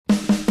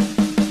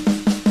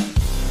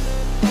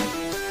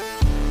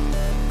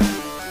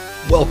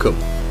Welcome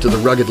to the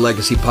Rugged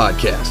Legacy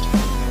Podcast.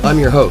 I'm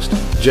your host,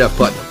 Jeff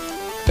Putnam,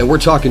 and we're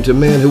talking to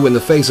men who, in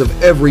the face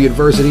of every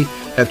adversity,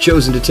 have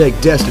chosen to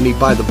take destiny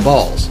by the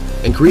balls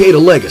and create a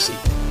legacy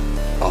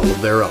all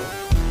of their own.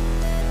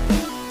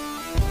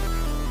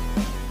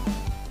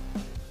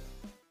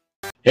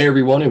 Hey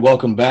everyone, and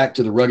welcome back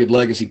to the Rugged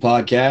Legacy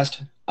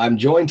Podcast. I'm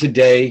joined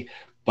today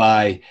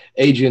by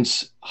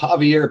agents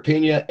Javier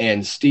Pena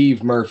and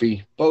Steve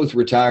Murphy, both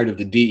retired of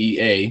the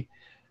DEA.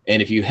 And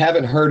if you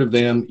haven't heard of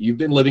them, you've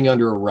been living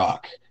under a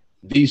rock.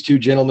 These two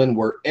gentlemen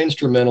were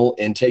instrumental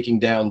in taking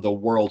down the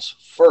world's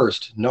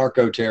first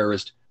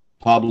narco-terrorist,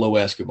 Pablo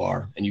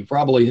Escobar. And you've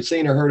probably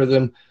seen or heard of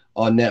them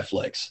on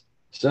Netflix.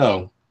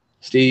 So,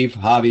 Steve,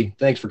 Javi,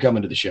 thanks for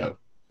coming to the show.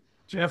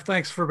 Jeff,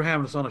 thanks for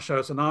having us on the show.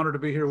 It's an honor to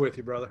be here with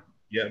you, brother.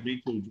 Yeah,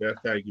 me too, Jeff.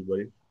 Thank you,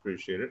 buddy.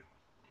 Appreciate it.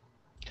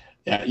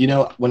 Yeah, you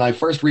know, when I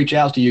first reached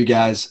out to you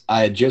guys,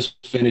 I had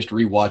just finished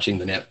rewatching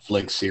the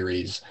Netflix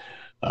series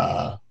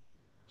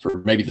for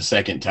maybe the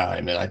second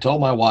time. And I told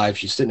my wife,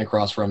 she's sitting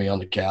across from me on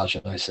the couch,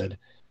 and I said,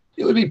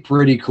 it would be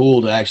pretty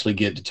cool to actually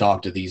get to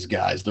talk to these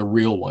guys, the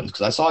real ones,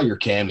 because I saw your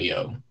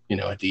cameo, you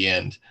know, at the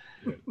end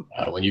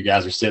when you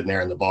guys are sitting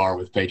there in the bar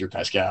with Pedro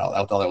Pascal.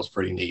 I thought that was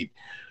pretty neat.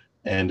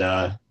 And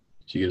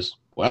she goes,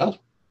 well,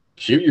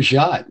 shoot your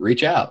shot,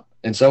 reach out.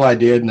 And so I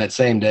did. And that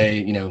same day,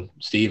 you know,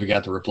 Steve, I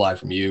got the reply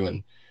from you.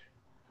 And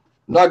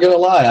I'm not going to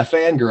lie, I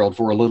fangirled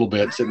for a little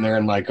bit sitting there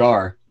in my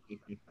car.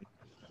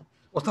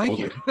 Well, thank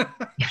you.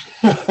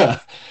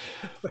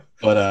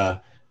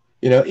 But,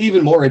 you know,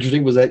 even more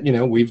interesting was that, you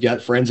know, we've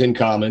got friends in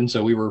common.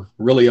 So we were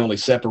really only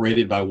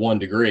separated by 1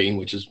 degree,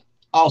 which is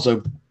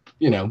also,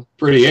 you know,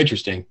 pretty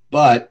interesting.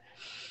 But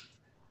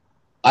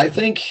I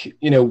think,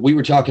 you know, we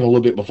were talking a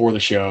little bit before the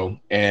show,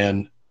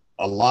 and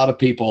a lot of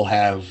people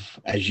have,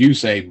 as you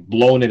say,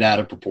 blown it out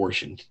of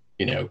proportion,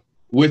 you know,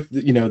 with,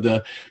 you know,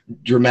 the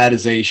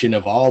dramatization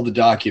of all the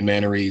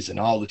documentaries and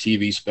all the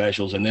TV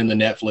specials and then the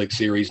Netflix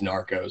series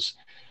Narcos.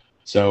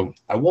 So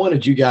I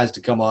wanted you guys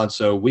to come on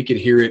so we could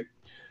hear it,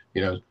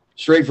 you know,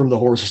 straight from the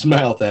horse's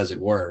mouth, as it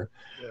were,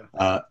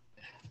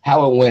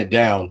 how it went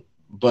down.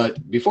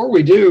 But before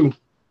we do,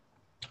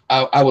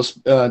 I was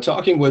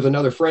talking with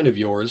another friend of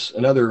yours,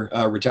 another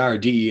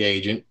retired DEA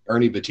agent,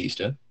 Ernie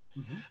Batista,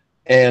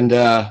 and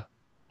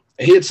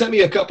he had sent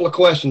me a couple of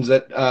questions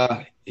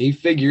that he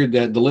figured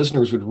that the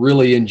listeners would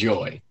really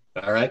enjoy.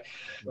 All right.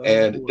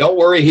 And don't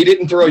worry, he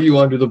didn't throw you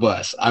under the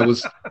bus. I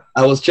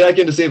was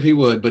checking to see if he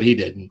would, but he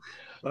didn't.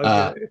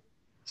 Okay.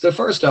 So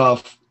first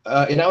off,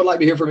 and I would like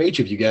to hear from each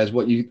of you guys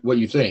what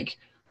you think.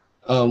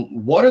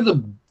 What are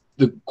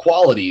the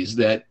qualities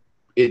that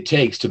it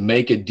takes to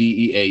make a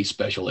DEA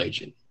special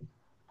agent?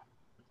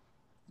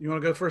 You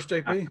want to go first,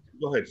 JP?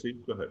 Go ahead,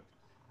 Steve. Go ahead.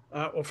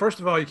 Well, first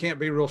of all, you can't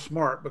be real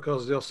smart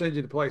because they'll send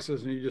you to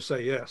places and you just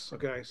say yes.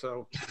 Okay.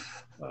 So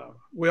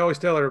we always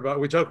tell everybody,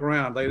 we joke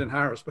around, they didn't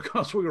hire us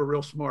because we were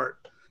real smart.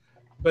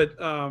 But,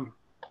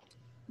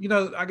 you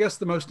know, I guess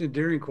the most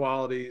endearing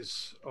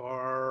qualities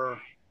are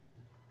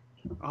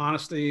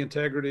honesty,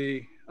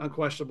 integrity,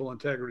 unquestionable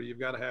integrity. You've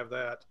got to have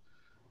that.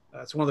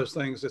 It's one of those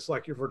things. It's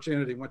like your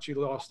virginity. Once you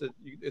lost it,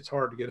 it's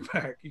hard to get it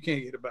back. You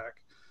can't get it back.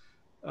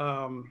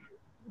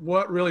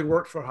 What really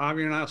worked for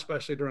Javier and I,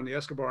 especially during the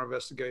Escobar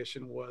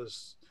investigation,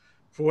 was,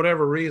 for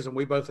whatever reason,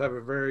 we both have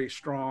a very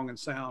strong and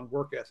sound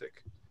work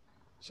ethic.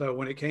 So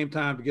when it came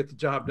time to get the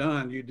job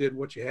done, you did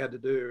what you had to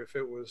do. If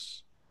it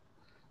was,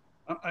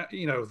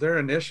 you know, there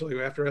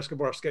initially, after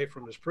Escobar escaped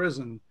from his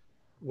prison,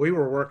 we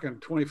were working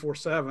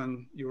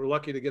 24/7. You were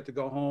lucky to get to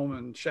go home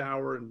and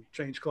shower and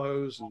change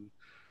clothes. And,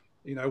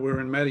 you know, we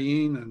were in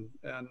Medellin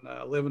and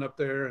living up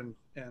there, and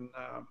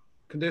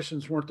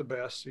conditions weren't the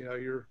best. You know,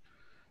 you're,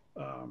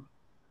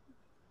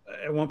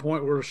 at one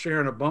point we were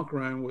sharing a bunk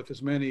room with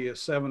as many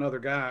as 7 other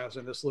guys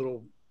in this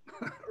little,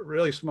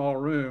 really small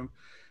room.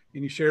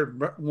 And you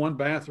shared one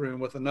bathroom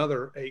with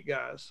another 8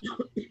 guys.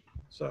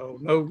 So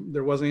no,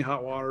 there wasn't any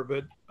hot water,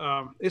 but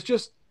it's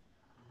just,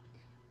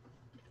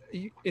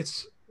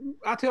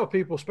 I tell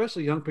people,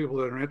 especially young people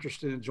that are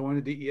interested in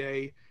joining the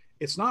DEA,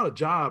 it's not a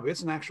job,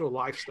 it's an actual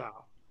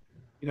lifestyle.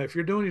 You know, if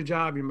you're doing your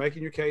job, you're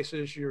making your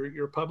cases,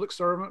 you're a public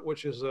servant,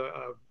 which is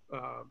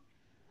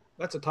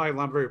that's a title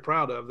I'm very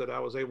proud of, that I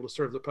was able to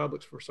serve the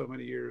public for so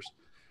many years.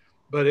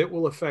 But it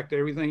will affect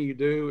everything you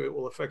do. It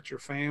will affect your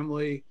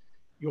family.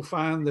 You'll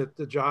find that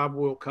the job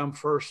will come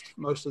first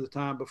most of the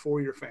time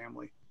before your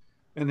family.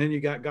 And then you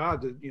got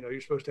God, you know,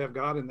 you're supposed to have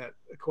God in that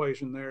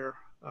equation there.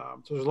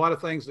 So there's a lot of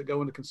things that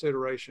go into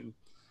consideration,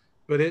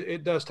 but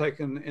it does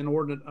take an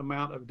inordinate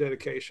amount of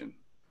dedication.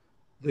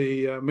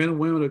 The men and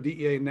women of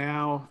DEA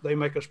now, they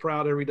make us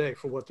proud every day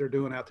for what they're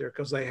doing out there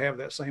because they have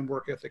that same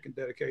work ethic and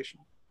dedication.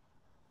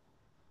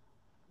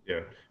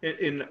 Yeah.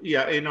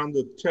 And on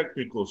the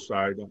technical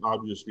side,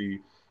 obviously,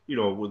 you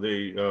know, with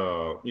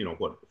a, you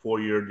know,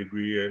 4-year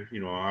degree, you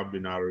know, I've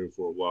been out of it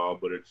for a while,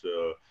 but it's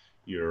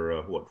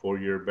your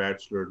 4-year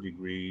bachelor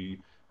degree.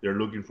 They're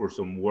looking for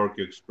some work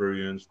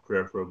experience,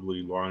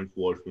 preferably law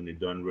enforcement. It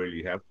doesn't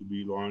really have to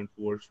be law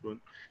enforcement.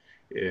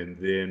 And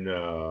then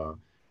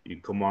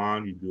you come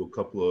on, you do a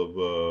couple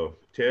of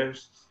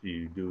tests,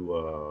 you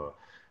do,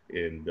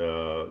 and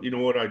you know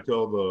what I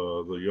tell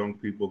the young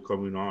people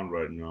coming on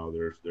right now?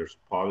 There's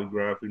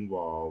polygraph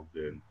involved,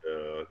 and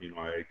you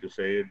know I hate to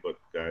say it, but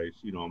guys,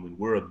 you know I mean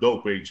we're a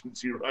dope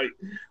agency, right?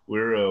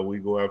 We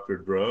go after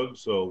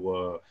drugs,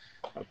 so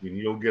I mean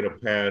you'll get a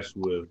pass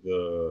with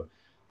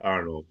I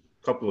don't know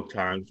a couple of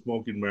times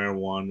smoking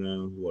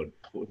marijuana. What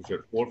was it,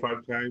 4 or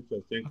 5 times?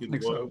 I think I it think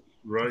was so. I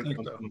right, think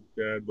something so. like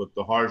that. But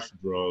the harsh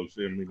drugs,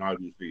 I mean,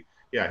 obviously,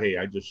 yeah. Hey,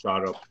 I just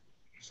shot up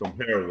some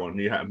heroin.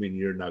 Yeah, I mean,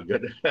 you're not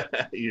gonna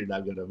you're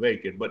not gonna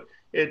make it. But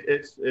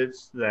it's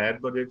that.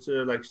 But it's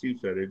like Steve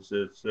said, it's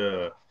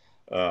you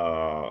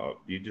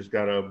just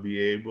gotta be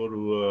able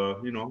to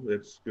you know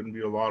it's gonna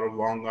be a lot of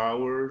long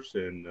hours,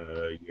 and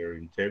your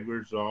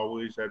integrity is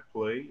always at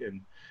play.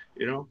 And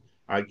you know,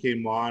 I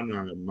came on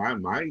my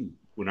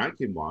when I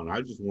came on, I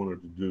just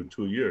wanted to do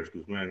 2 years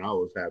because man, I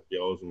was happy.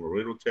 I was in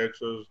Laredo,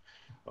 Texas.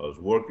 I was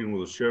working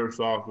with the sheriff's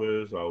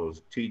office. I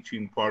was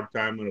teaching part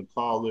time in a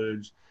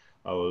college.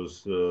 I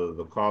was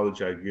the college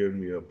had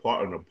given me an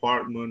apartment.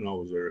 I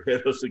was their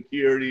head of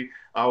security.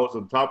 I was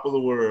on top of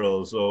the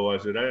world. So I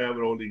said, hey, I'm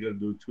only going to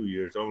do 2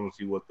 years. I want to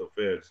see what the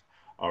feds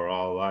are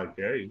all like.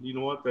 Hey, you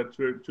know what? That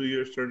 2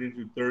 years turned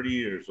into 30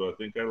 years. So I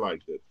think I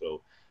liked it.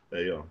 So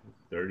there you go,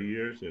 30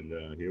 years,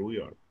 and here we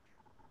are.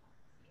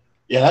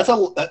 Yeah,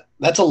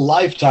 that's a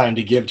lifetime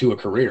to give to a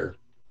career.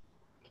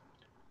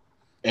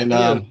 And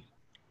It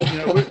is. You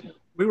know,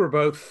 we were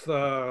both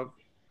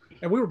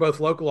and we were both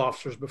local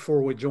officers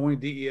before we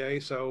joined DEA,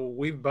 so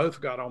we've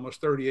both got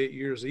almost 38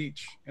 years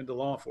each into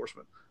law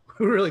enforcement.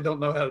 We really don't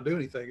know how to do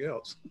anything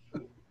else.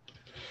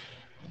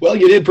 well,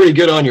 you did pretty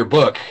good on your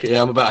book.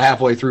 Yeah, I'm about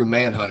halfway through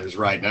Manhunters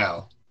right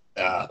now.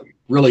 Uh,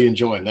 really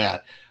enjoying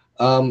that.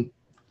 Um,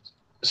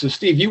 so,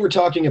 Steve, you were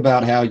talking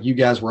about how you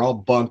guys were all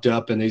bunked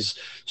up in these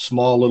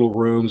small little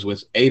rooms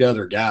with 8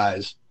 other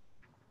guys.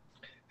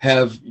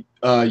 Have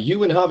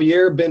you and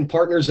Javier been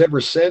partners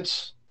ever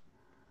since?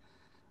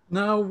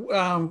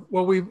 No,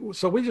 well, we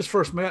just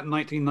first met in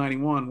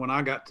 1991 when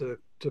I got to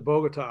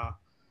Bogota.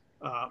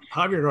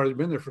 Javier had already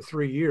been there for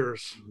 3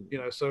 years, you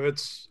know, so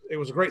it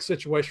was a great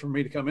situation for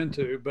me to come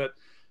into. But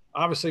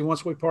obviously,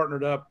 once we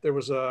partnered up, there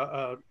was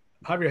a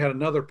Javier had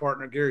another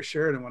partner, Gary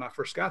Sheridan, when I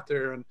first got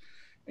there, and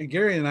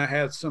Gary and I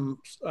had some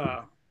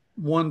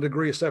 1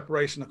 degree of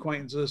separation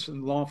acquaintances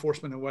in law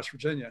enforcement in West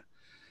Virginia.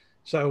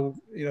 So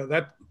you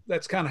know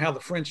that's kind of how the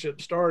friendship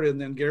started. And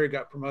then Gary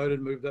got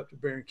promoted, moved up to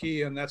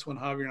Barranquilla, and that's when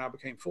Javier and I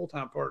became full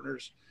time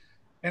partners.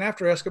 And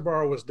after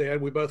Escobar was dead,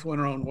 we both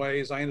went our own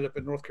ways. I ended up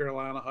in North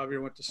Carolina.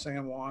 Javier went to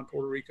San Juan,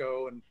 Puerto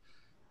Rico, and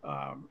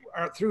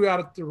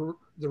throughout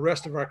the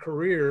rest of our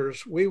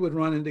careers, we would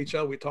run into each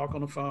other. We'd talk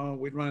on the phone.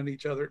 We'd run into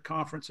each other at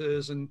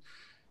conferences, and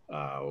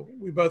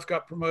we both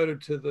got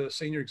promoted to the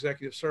senior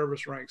executive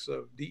service ranks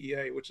of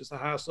DEA, which is the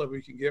highest level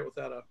you can get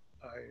without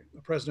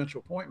a presidential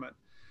appointment.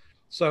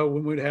 So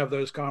when we'd have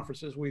those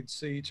conferences, we'd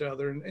see each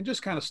other and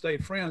just kind of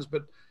stayed friends.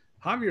 But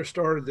Javier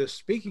started this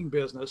speaking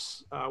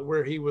business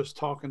where he was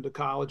talking to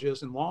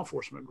colleges and law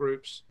enforcement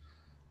groups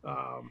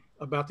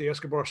about the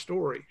Escobar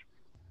story.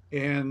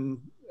 And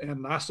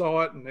I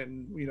saw it, and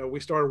then you know we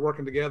started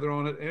working together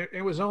on it. And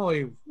it was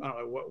only I don't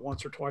know what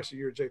once or twice a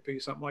year, JP,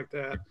 something like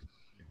that.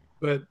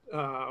 But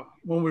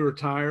when we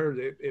retired,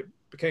 it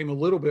became a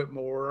little bit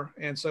more,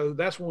 and so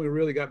that's when we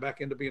really got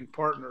back into being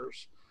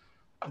partners.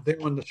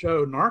 Then when the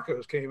show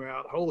Narcos came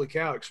out, holy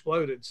cow,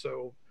 exploded.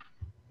 So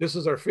this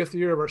is our 5th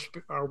year of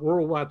our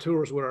worldwide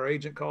tour, is what our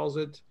agent calls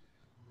it.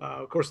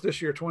 Of course,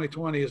 this year,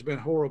 2020, has been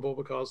horrible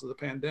because of the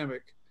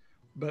pandemic.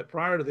 But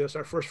prior to this,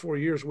 our first 4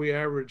 years, we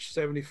averaged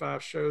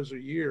 75 shows a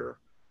year.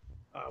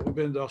 We've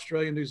been to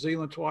Australia, New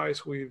Zealand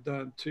twice. We've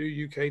done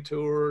 2 UK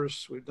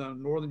tours. We've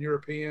done Northern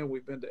European.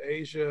 We've been to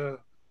Asia,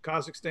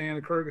 Kazakhstan,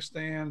 and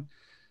Kyrgyzstan.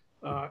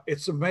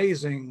 It's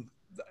amazing.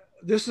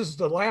 This is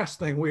the last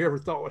thing we ever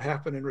thought would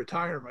happen in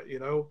retirement, you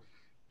know,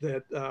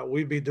 that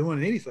we'd be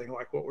doing anything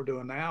like what we're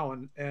doing now.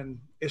 And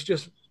it's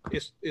just,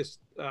 it's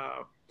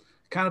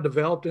kind of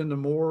developed into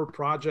more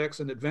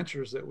projects and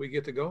adventures that we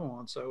get to go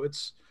on. So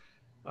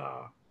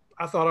uh,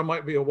 I thought I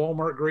might be a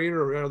Walmart greeter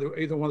or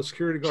either one of the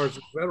security guards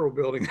in the federal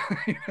building.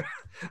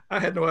 I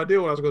had no idea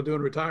what I was going to do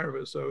in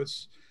retirement. So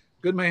it's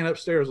good man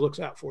upstairs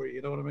looks out for you.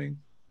 You know what I mean?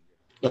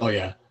 Oh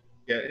yeah.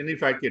 Yeah, and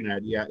if I can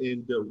add, yeah,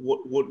 and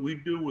what we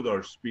do with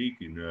our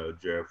speaking,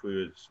 Jeff,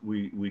 is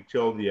we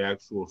tell the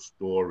actual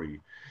story,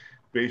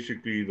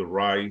 basically the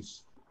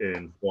rise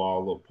and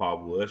fall of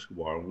Pablo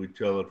Escobar. We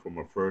tell it from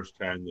a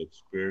first-hand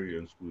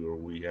experience where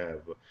we have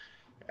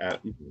uh,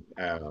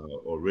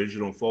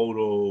 original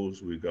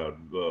photos, we got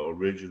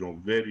original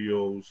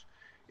videos,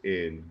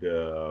 and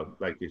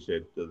like I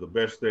said, the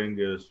best thing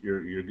is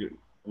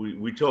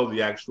we tell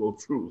the actual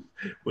truth,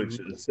 which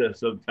Mm-hmm. is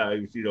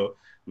sometimes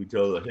we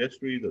tell the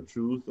history, the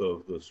truth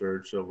of the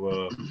search of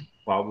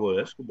Pablo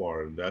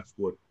Escobar, and that's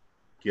what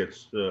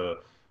gets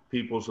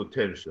people's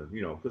attention,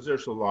 because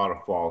there's a lot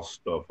of false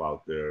stuff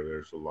out there.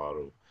 There's a lot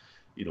of,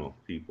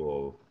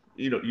 people,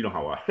 you know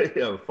how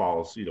I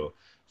false,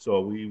 so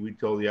we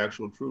tell the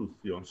actual truth,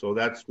 so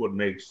that's what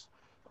makes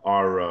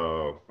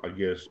our I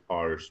guess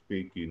our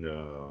speaking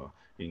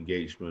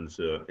engagements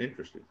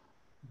interesting.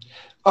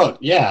 Oh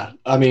yeah,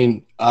 I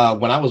mean,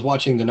 when I was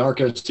watching the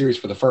Narcos series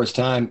for the first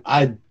time,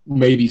 I'd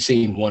maybe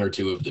seen one or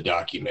two of the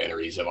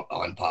documentaries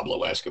on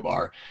Pablo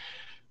Escobar.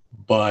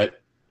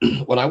 But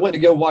when I went to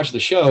go watch the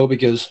show,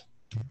 because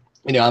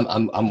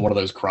I'm one of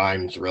those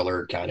crime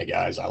thriller kind of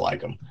guys. I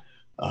like them,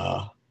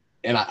 uh,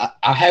 and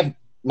I have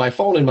my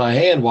phone in my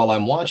hand while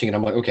I'm watching it.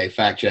 I'm like, okay,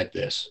 fact check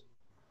this.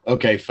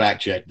 Okay,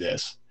 fact check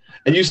this.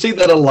 And you see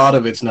that a lot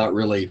of it's not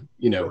really,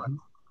 Right.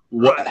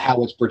 what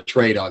how it's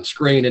portrayed on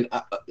screen, and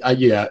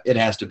yeah, it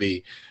has to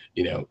be,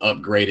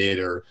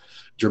 upgraded or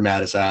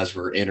dramatized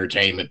for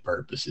entertainment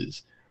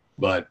purposes.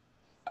 But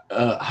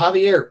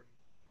Javier,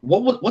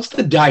 what's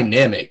the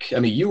dynamic? I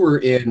mean, you were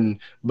in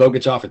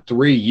Bogota for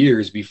 3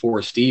 years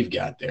before Steve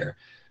got there.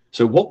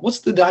 So what's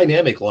the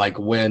dynamic like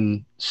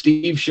when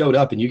Steve showed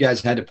up and you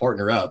guys had to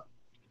partner up,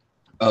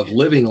 of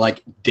living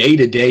like day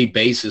to day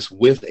basis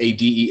with a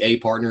DEA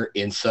partner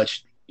in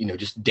such,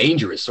 just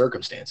dangerous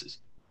circumstances?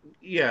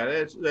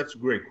 Yeah, that's a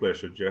great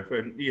question, Jeff.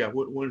 And yeah,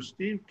 when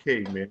Steve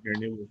came in,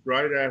 and it was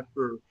right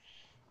after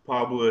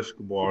Pablo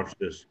Escobar's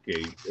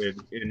escape,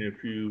 and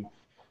if you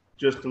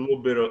just a little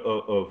bit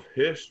of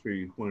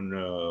history,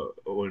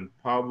 when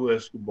Pablo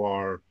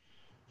Escobar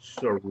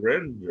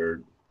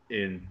surrendered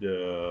in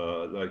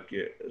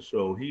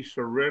so he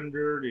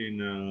surrendered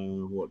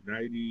in what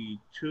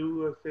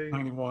 92, I think.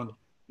 91.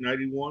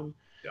 91.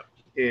 Yep.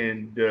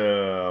 And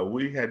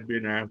we had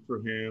been after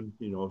him.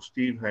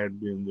 Steve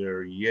hadn't been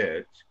there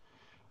yet.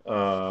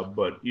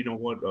 But you know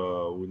what?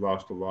 We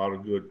lost a lot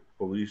of good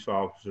police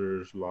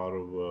officers, a lot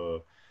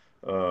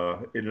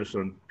of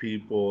innocent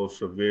people,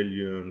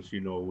 civilians.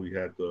 We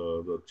had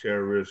the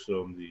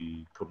terrorism,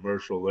 the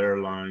commercial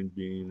airline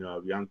being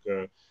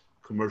Bianca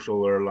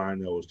commercial airline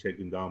that was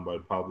taken down by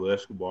Pablo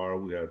Escobar.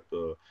 We had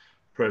the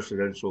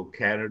presidential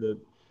candidate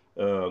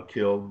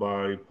killed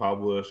by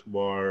Pablo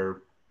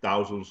Escobar,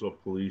 thousands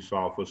of police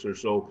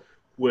officers. So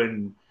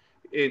when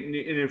and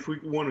if we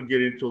want to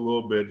get into a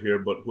little bit here,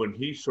 but when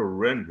he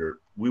surrendered,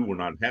 we were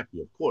not happy,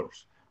 of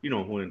course.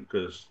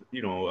 Because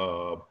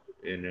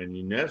and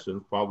in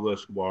essence, Pablo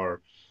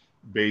Escobar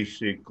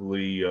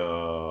basically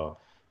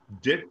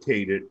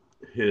dictated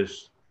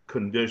his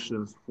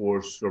conditions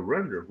for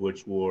surrender,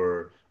 which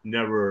were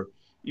never,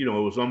 it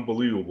was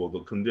unbelievable.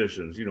 The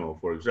conditions,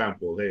 for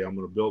example, hey, I'm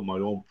going to build my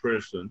own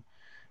prison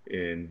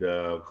in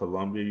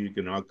Colombia. You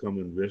can now come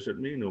and visit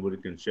me. Nobody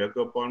can check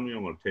up on me.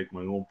 I'm going to take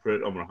my own I'm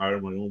going to hire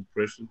my own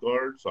prison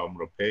guards. So I'm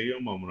going to pay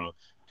them. I'm going to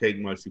take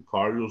my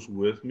sicarios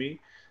with me.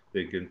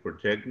 They can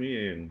protect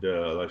me. And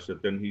like I said,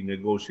 then he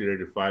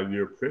negotiated a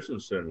 5-year prison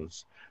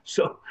sentence.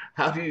 So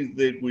how do you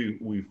think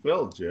we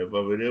felt, Jeff?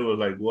 I mean, it was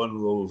like one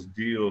of those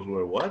deals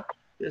where what?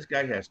 This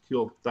guy has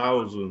killed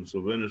thousands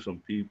of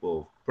innocent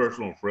people,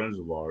 personal friends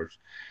of ours,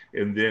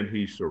 and then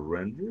he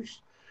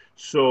surrenders.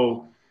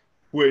 So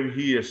when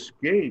he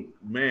escaped,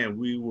 man,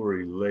 we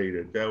were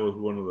elated. That was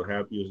one of the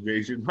happiest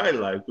days in my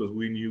life because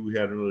we knew we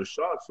had another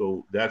shot.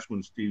 So that's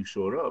when Steve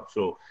showed up.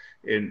 So,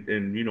 and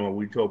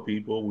we told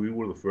people we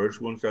were the first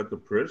ones at the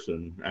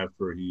prison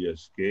after he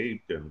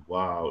escaped, and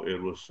wow,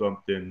 it was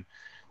something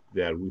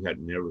that we had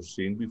never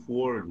seen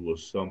before. It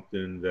was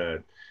something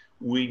that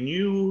we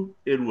knew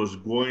it was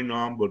going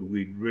on, but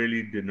we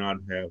really did not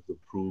have the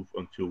proof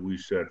until we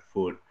set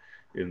foot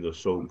in the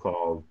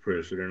so-called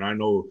prison. And I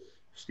know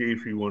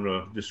Steve, if you want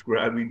to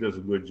describe, he does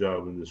a good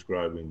job in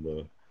describing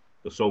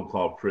the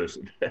so-called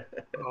prison.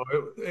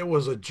 It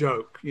was a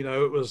joke.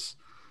 It was,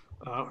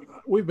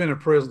 we've been in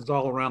prisons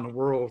all around the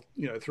world,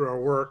 through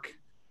our work.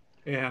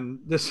 And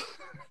this,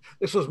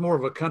 this was more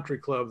of a country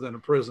club than a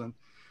prison.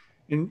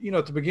 And,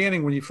 at the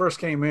beginning, when you first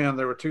came in,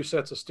 there were 2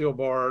 sets of steel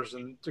bars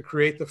and to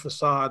create the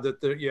facade that,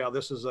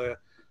 this is a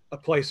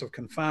place of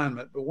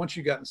confinement. But once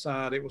you got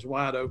inside, it was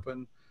wide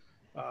open.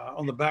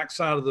 On the back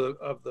side of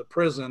the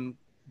prison,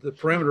 the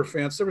perimeter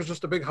fence, there was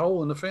just a big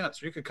hole in the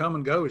fence. You could come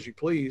and go as you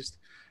pleased.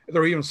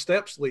 There were even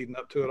steps leading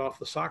up to it off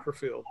the soccer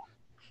field.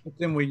 But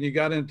then when you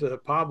got into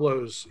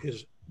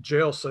his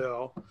jail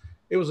cell,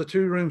 it was a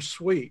 2-room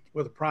suite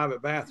with a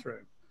private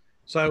bathroom.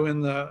 So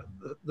in the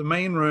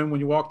main room,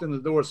 when you walked in the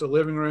door, it's a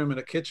living room and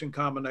a kitchen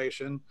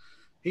combination.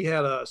 He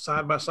had a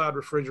side-by-side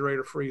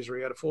refrigerator freezer.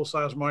 He had a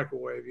full-size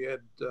microwave. He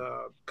had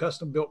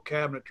custom-built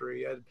cabinetry.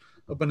 He had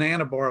a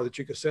banana bar that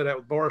you could set out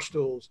with bar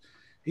stools.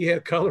 He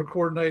had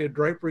color-coordinated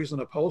draperies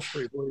and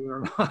upholstery, believe it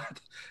or not.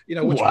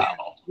 Which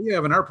Wow. we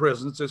have in our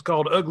prisons. It's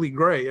called ugly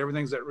gray.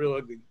 Everything's that real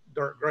ugly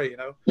dark gray.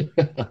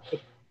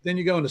 Then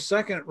you go in the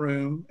second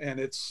room, and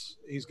it's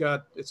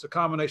a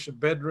combination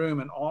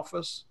bedroom and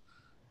office.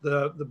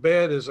 The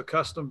bed is a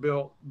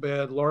custom-built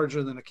bed,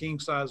 larger than a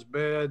king-size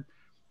bed.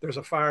 There's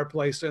a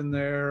fireplace in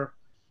there.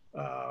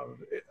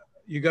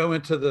 You go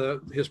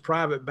into his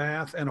private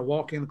bath and a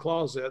walk-in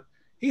closet.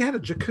 He had a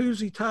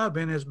jacuzzi tub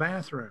in his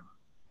bathroom.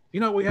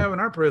 What we have in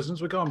our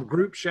prisons? We call them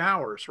group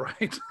showers,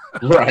 right?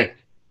 Right.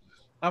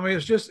 I mean,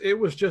 it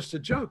was just a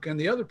joke. And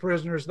the other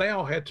prisoners, they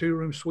all had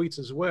 2-room suites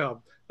as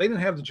well. They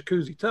didn't have the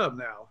jacuzzi tub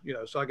now,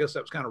 so I guess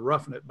that was kind of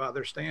roughing it by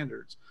their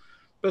standards.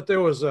 but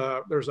there's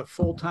a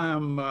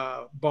full-time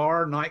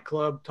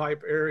nightclub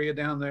type area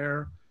down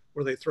there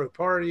where they throw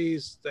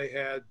parties. They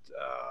had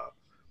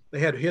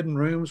hidden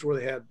rooms where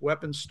they had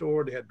weapons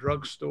stored, they had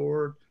drugs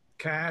stored,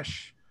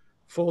 cash,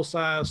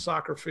 full-size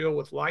soccer field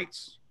with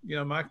lights. You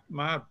know,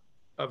 my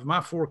of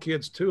my four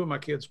kids, two of my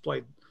kids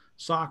played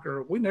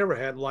soccer. We never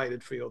had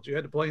lighted fields. You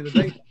had to play in the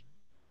day.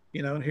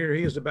 You know, and here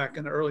he is back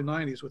in the early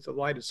 '90s with the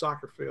lighted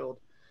soccer field.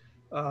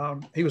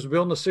 He was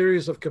building a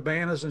series of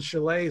cabanas and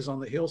chalets on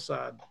the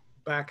hillside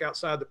back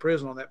outside the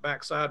prison on that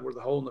back side where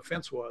the hole in the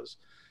fence was,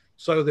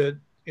 so that,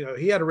 you know,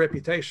 he had a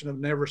reputation of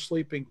never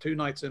sleeping 2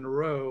 nights in a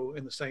row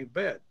in the same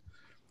bed,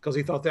 because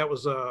he thought that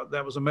was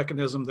a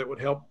mechanism that would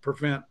help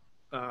prevent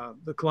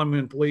the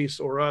Colombian police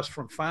or us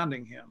from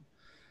finding him.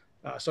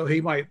 So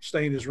he might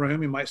stay in his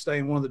room, he might stay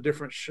in one of the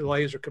different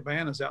chalets or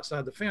cabanas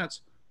outside the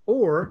fence,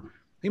 or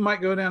he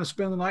might go down and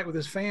spend the night with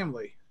his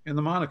family in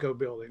the Monaco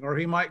building, or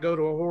he might go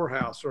to a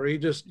whorehouse, or he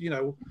just, you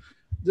know,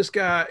 this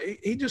guy,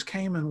 he just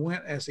came and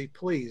went as he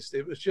pleased.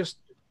 It was just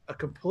a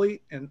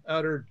complete and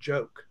utter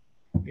joke.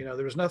 You know,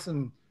 there was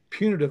nothing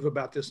punitive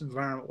about this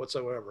environment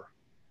whatsoever.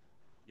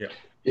 Yeah.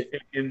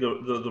 In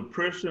the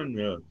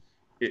prison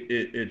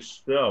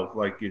itself,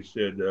 like you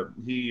said,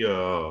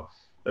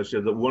 I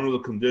said that one of the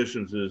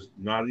conditions is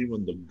not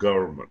even the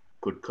government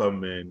could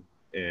come in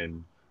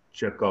and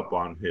check up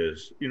on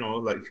his,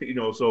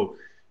 so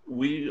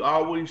we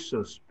always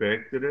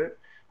suspected it,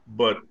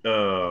 but,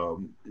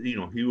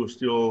 he was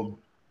still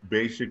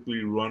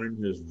basically running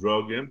his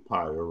drug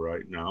empire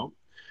right now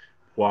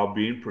while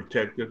being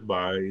protected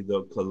by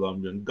the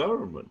Colombian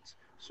government.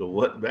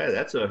 So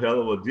that's a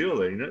hell of a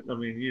deal, ain't it? I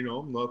mean,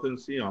 nothing.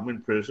 See, I'm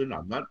in prison.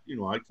 I'm not.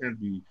 I can't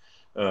be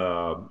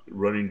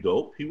running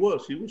dope. He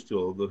was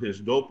still his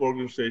dope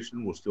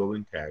organization was still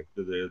intact.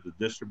 The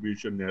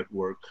distribution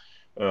network,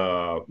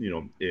 and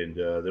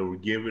they were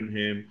giving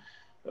him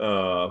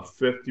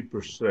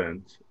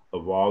 50%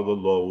 of all the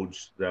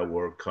loads that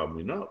were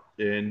coming up,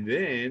 and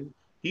then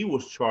he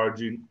was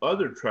charging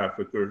other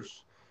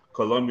traffickers,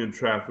 Colombian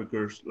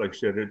traffickers, like I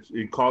said,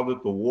 he called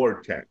it the war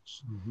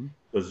tax,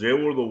 because they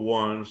were the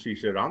ones. He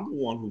said, "I'm the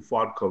one who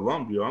fought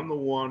Colombia. I'm the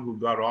one who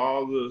got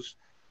all this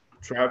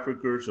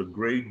traffickers a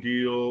great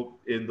deal."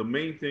 And the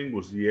main thing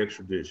was the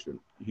extradition.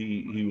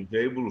 He was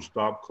able to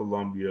stop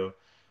Colombia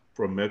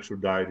from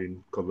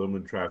extraditing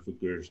Colombian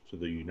traffickers to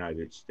the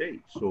United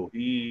States. So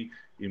he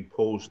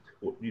imposed,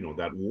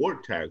 that war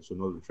tax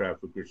on other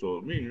traffickers. So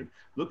I mean,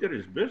 look at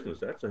his business.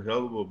 That's a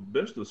hell of a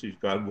business he's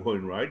got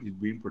going, right? He's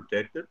being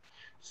protected,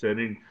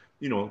 sending,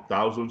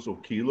 thousands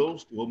of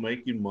kilos, still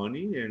making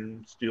money,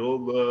 and still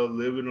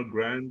living a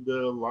grand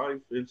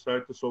life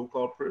inside the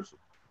so-called prison.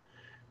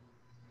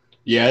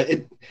 Yeah,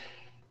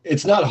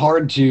 it's not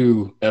hard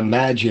to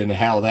imagine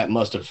how that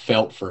must have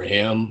felt for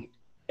him.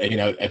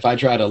 If I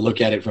try to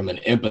look at it from an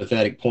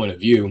empathetic point of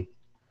view,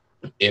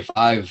 if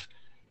I've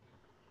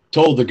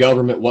told the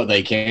government what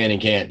they can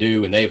and can't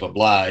do and they've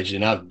obliged,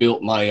 and I've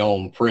built my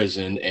own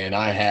prison and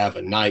I have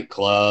a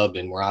nightclub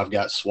and where I've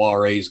got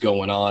soirees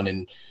going on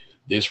in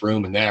this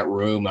room and that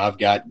room, I've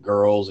got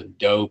girls and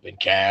dope and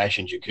cash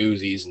and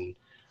jacuzzis, and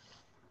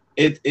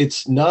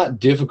it's not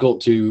difficult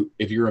to,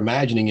 if you're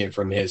imagining it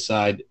from his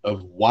side,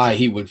 of why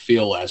he would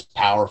feel as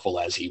powerful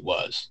as he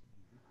was.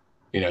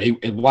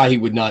 Why he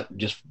would not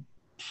just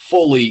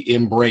fully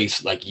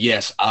embrace, like,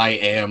 yes, I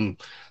am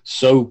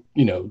so,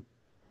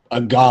 a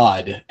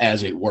god,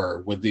 as it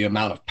were, with the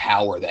amount of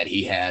power that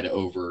he had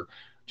over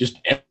just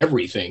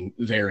everything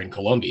there in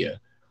Colombia.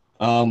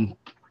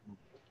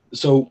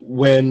 So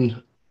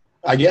when,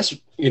 I guess,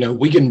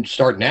 we can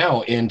start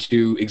now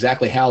into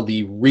exactly how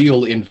the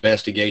real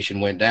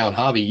investigation went down.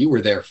 Javi, you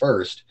were there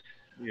first.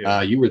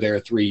 Yeah. You were there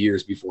 3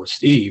 years before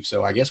Steve.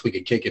 So I guess we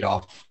could kick it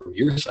off from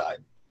your side.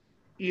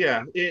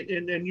 Yeah.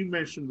 And you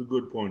mentioned the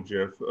good point,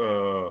 Jeff.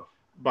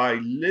 By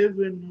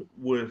living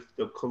with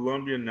the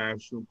Colombian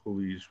National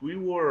Police, we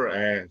were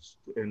asked,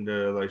 and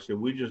like I said,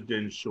 we just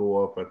didn't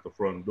show up at the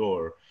front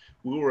door.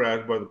 We were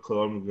asked by the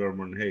Colombian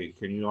government, "Hey,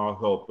 can you all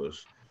help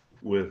us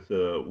with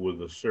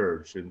the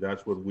search?" And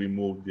that's what we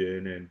moved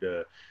in.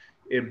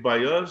 And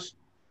by us,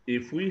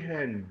 if we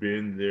hadn't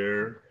been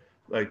there,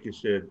 like you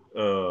said,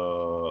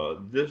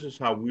 this is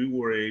how we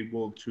were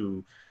able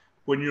to.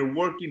 When you're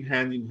working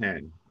hand in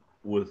hand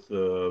with,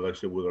 like I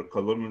said, with our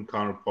Colombian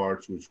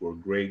counterparts, which were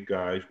great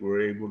guys, we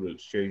were able to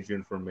exchange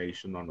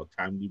information on a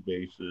timely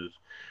basis.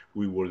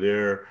 We were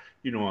there,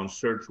 on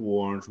search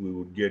warrants. We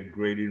would get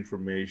great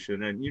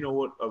information. And you know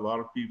what? A lot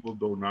of people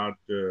do not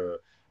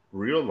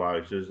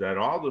realize is that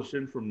all this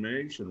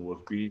information was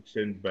being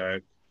sent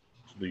back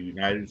to the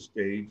United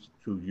States,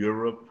 to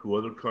Europe, to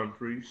other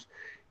countries.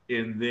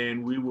 And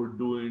then we were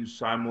doing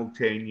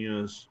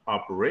simultaneous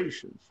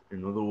operations.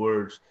 In other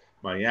words,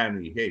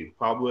 Miami. Hey,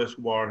 Pablo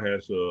Escobar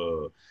has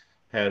an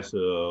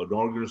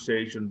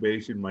organization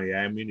based in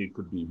Miami. It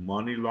could be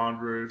money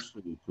launderers,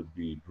 it could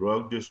be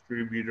drug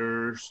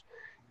distributors,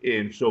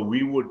 and so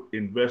we would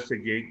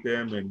investigate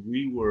them, and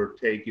we were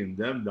taking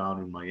them down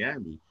in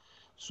Miami.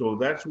 So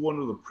that's one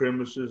of the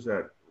premises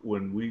that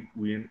when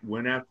we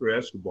went after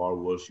Escobar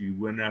was you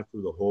went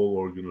after the whole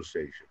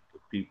organization, the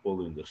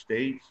people in the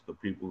States, the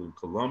people in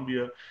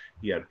Colombia.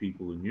 He had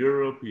people in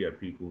Europe. He had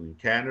people in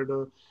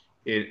Canada,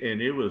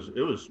 and it was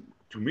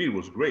to me it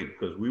was great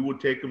because we would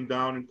take him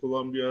down in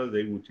Colombia.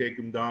 They would take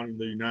him down in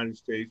the United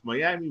States.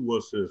 Miami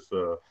was his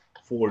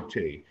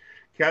forte.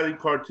 Cali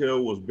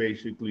cartel was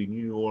basically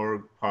New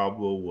York.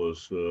 Pablo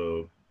was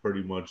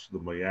pretty much the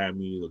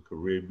Miami, the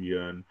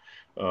Caribbean.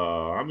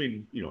 I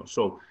mean,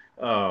 so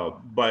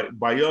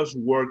by us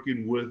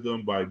working with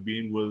them, by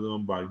being with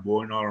them, by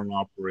going out on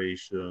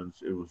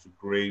operations, it was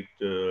great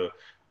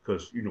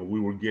because we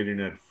were getting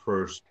it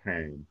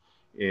firsthand.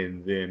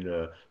 And then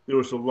there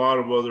was a lot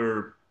of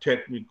other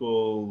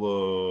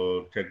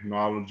technical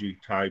technology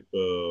type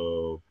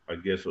of, I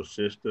guess,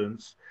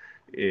 assistance,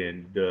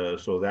 and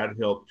so that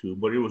helped too.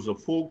 But it was a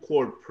full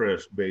court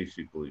press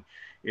basically,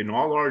 and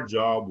all our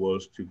job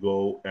was to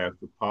go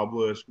after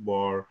Pablo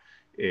Escobar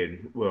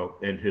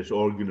and his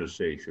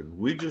organization.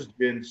 We just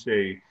didn't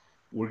say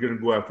we're going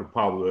to go after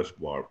Pablo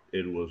Escobar.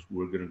 It was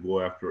we're going to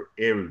go after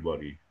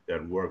everybody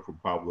that worked for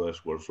Pablo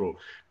Escobar. So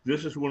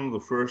this is one of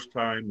the first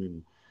time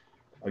in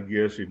I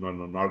guess in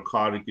on a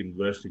narcotic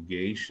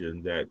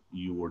investigation that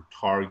you were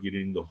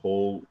targeting the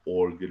whole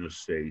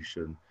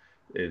organization,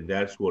 and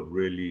that's what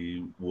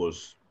really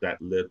was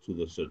that led to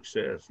the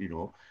success.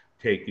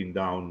 Taking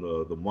down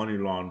the money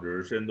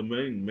launderers, and the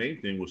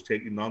main thing was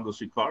taking down the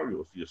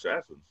sicarios, the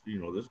assassins.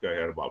 This guy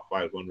had about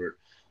 500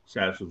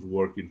 assassins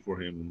working for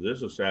him, and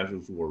these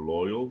assassins were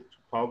loyal to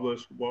Pablo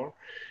Escobar,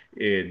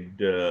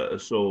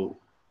 and so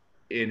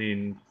and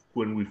in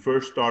when we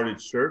first started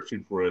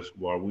searching for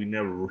Escobar, we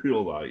never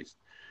realized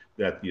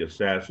that the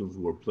assassins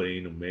were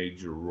playing a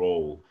major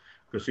role.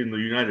 Because in the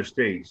United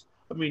States,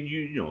 I mean,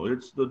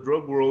 it's the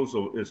drug world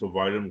is a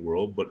violent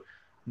world, but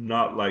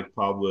not like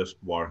Pablo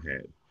Escobar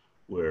had,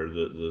 where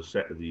the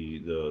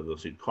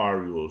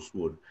sicarios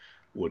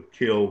would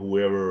kill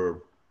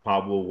whoever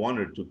Pablo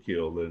wanted to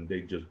kill, and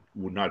they just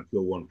would not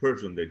kill one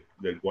person;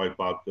 they'd wipe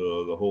out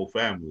the whole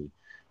family.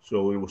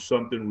 So it was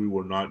something we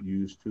were not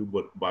used to.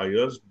 But by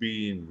us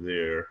being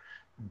there,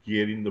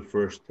 getting the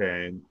first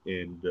hand,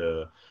 and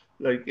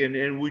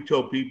and we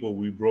tell people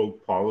we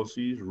broke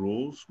policies,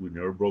 rules. We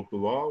never broke the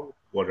law.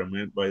 What I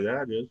meant by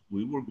that is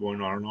we were going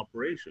on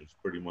operations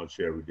pretty much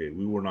every day.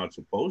 We were not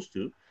supposed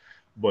to,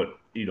 but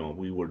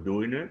we were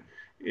doing it,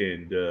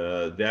 and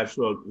that's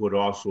what would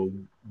also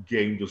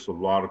gained us a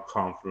lot of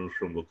confidence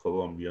from the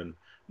Colombian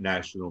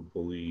National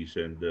Police,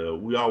 and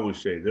we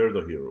always say they're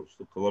the heroes.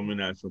 The Colombian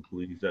National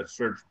Police, that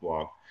search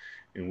block,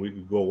 and we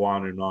could go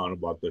on and on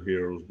about the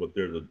heroes, but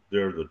they're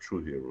the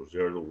true heroes.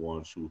 They're the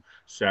ones who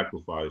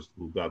sacrificed,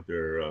 who got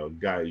their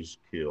guys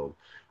killed.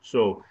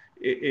 So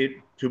it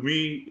to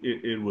me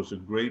it was a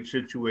great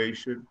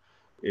situation,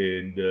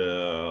 and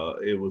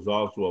it was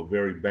also a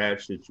very bad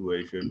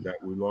situation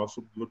that we lost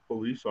some good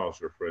police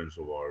officer friends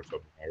of ours. I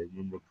mean, I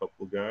remember a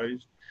couple of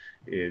guys,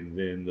 and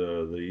then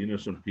the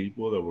innocent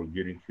people that were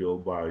getting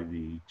killed by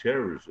the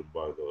terrorism,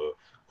 by the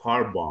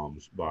car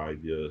bombs, by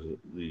the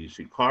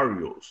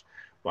sicarios,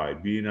 by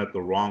being at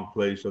the wrong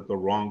place at the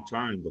wrong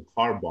time. The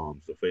car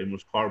bombs, the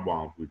famous car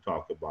bombs we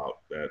talk about,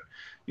 that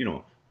you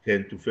know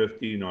 10 to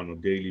 15 on a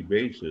daily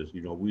basis.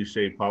 We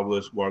say Pablo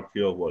Escobar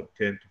killed what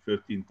 10 to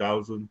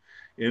 15,000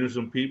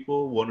 innocent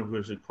people. One of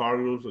his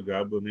sicarios, a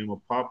guy by the name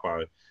of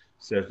Popeye,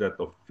 says that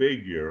the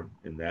figure,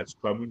 and that's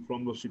coming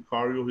from the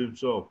sicario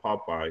himself,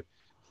 Popeye,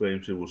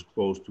 claims it was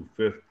close to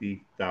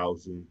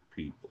 50,000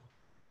 people.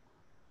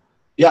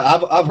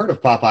 Yeah, I've heard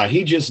of Popeye.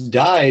 He just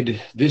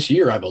died this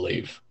year, I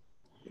believe.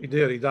 He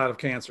did. He died of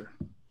cancer.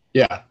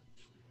 Yeah.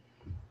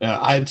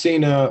 I had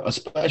seen a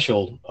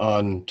special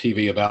on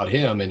TV about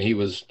him, and he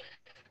was,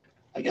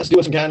 I guess,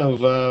 doing some kind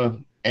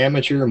of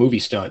amateur movie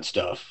stunt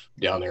stuff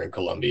down there in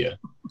Colombia.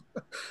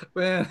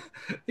 Man,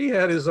 he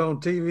had his own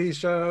TV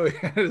show. He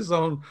had his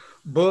own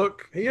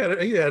book. He had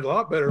a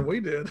lot better than we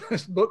did.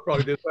 His book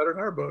probably did better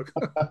than our book.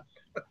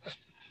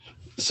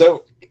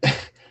 So,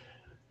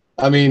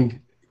 I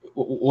mean,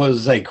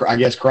 I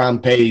guess crime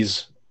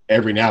pays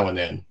every now and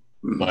then,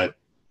 but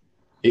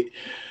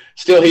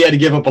still he had to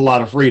give up a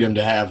lot of freedom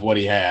to have what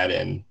he had,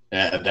 and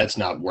that's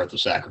not worth the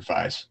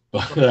sacrifice.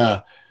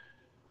 But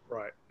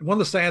right. One of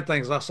the sad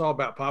things I saw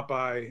about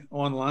Popeye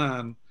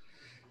online,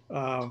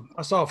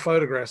 I saw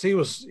photographs. He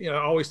was,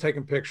 always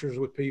taking pictures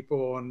with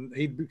people, and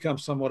he'd become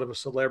somewhat of a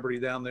celebrity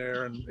down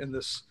there. And in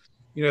this,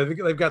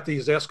 they've got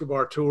these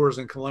Escobar tours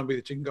in Colombia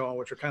that you can go on,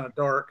 which are kind of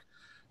dark.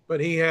 But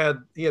he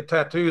had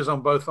tattoos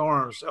on both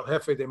arms, El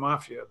Jefe de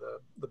Mafia,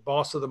 the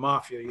boss of the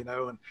mafia,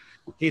 and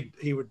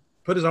he would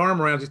put his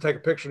arm around, he'd take a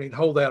picture, and he'd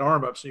hold that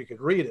arm up so you could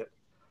read it.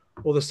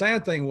 Well, the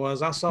sad thing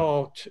was I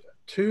saw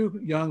two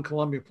young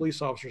Colombian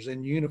police officers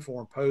in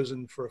uniform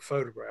posing for a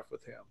photograph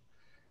with him.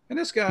 And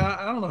this guy,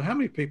 I don't know how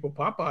many people,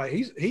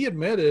 Popeye, he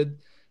admitted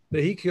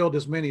that he killed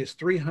as many as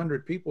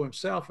 300 people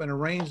himself and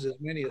arranged as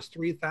many as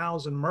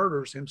 3,000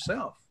 murders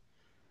himself.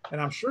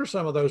 And I'm sure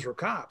some of those were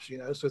cops,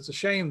 so it's a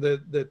shame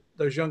that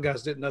those young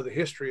guys didn't know the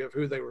history of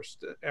who they were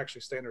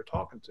actually standing there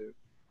talking to.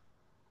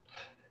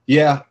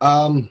 Yeah.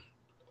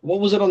 What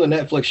was it on the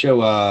Netflix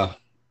show?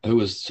 Who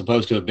was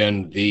supposed to have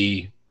been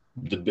the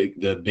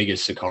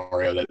biggest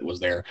Sicario that was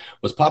there?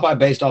 Was Popeye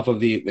based off of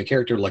the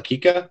character La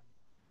Kika?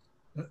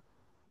 Go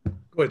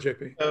ahead,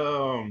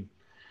 JP.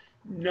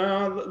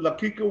 No, La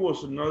Kika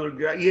was another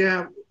guy.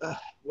 Yeah.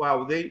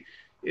 Wow.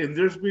 And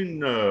there's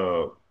been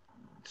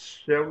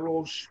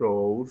several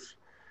shows.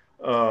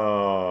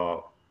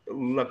 La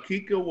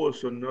Kika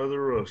was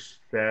another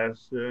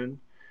assassin.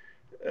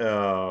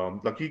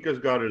 Lakika's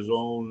got his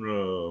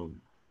own,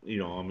 I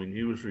mean,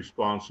 he was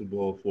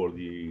responsible for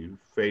the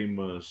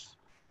infamous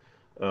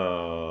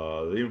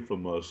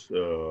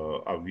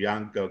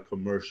Avianca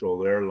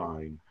commercial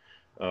airline.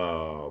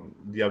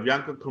 The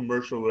Avianca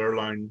commercial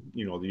airline,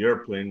 the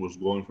airplane was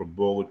going from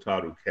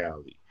Bogota to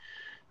Cali.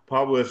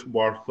 Pablo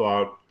Escobar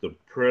thought the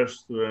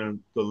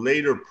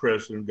later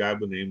president, guy by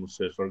the name of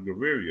Cesar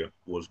Gaviria,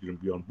 was going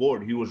to be on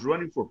board. He was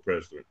running for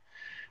president.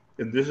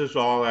 And this is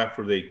all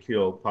after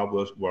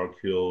Pablo Escobar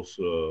kills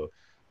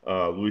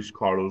Luis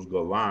Carlos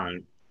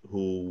Galan,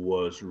 who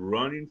was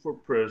running for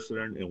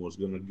president and was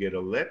going to get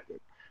elected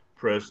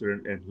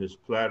president. And his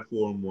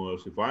platform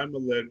was, if I'm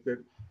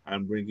elected,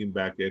 I'm bringing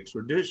back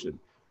extradition,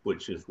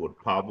 which is what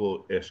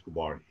Pablo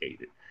Escobar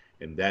hated.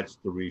 And that's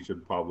the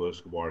reason Pablo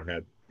Escobar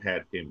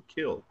had him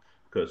killed,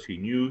 because he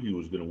knew he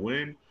was going to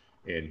win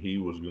and he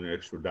was going to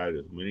extradite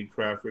as many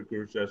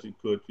traffickers as he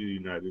could to the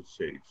United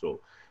States. So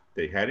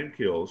they had him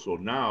killed. So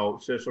now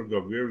Cesar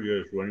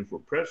Gaviria is running for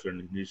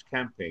president and he's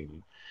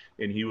campaigning,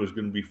 and he was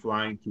going to be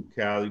flying to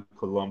Cali,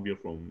 Colombia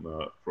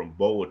from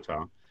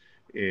Bogota.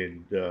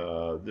 And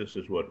this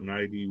is what,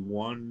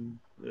 91,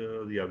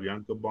 the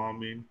Avianca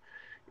bombing.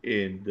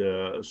 And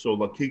so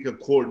La Kika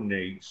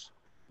coordinates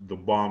the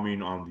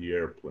bombing on the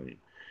airplane.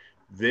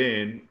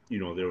 Then,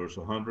 there was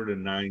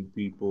 109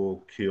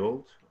 people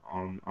killed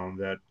on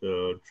that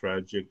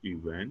tragic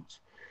event.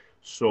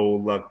 So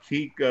La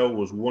Kika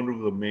was one of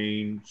the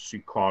main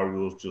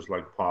sicarios, just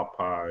like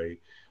Popeye.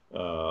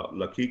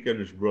 La Kika and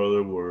his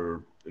brother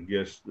were, I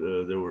guess,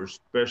 they were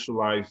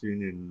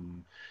specializing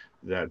in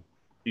that,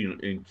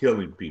 in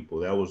killing people.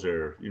 That was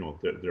their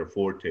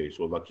forte.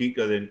 So La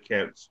Kika then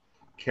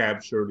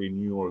captured in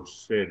New York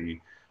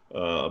City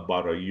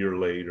about a year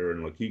later,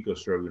 and La Kika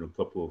serving a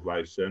couple of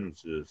life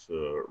sentences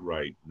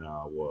right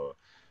now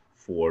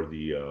for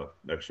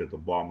actually the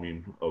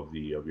bombing of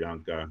the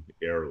Avianca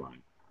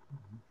airline.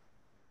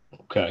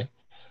 Okay.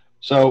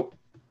 So,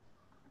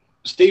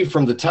 Steve,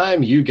 from the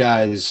time you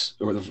got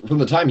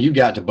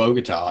to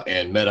Bogota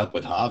and met up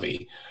with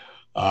Javi,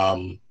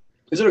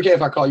 is it okay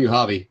if I call you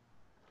Javi?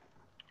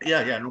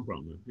 Yeah, no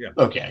problem. Yeah.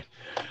 Okay.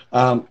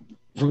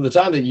 From the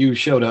time that you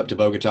showed up to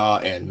Bogota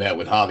and met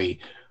with Javi,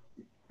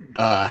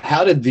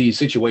 how did the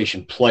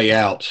situation play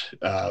out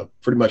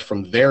pretty much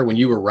from there when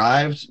you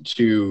arrived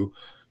to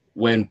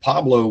when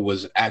Pablo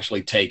was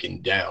actually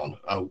taken down?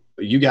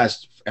 You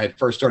guys had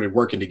first started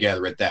working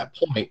together at that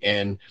point,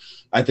 and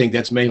I think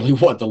that's mainly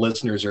what the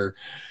listeners are,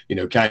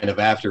 kind of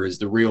after, is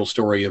the real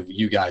story of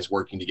you guys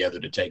working together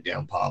to take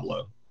down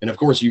Pablo. And of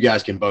course, you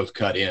guys can both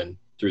cut in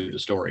through the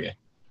story.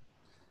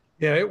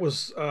 Yeah, it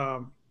was.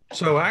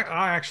 So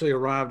I actually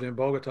arrived in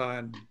Bogota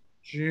in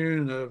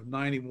June of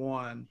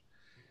 '91,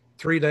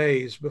 3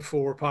 days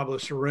before Pablo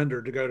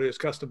surrendered to go to his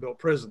custom-built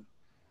prison.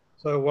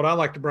 So what I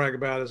like to brag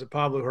about is that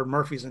Pablo heard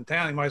Murphy's in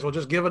town. He might as well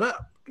just give it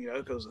up,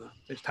 because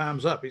his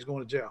time's up. He's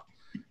going to jail.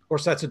 Of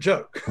course, that's a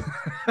joke.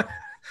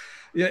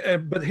 Yeah,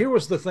 but here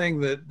was the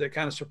thing that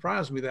kind of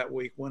surprised me that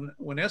week.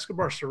 When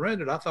Escobar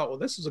surrendered, I thought, well,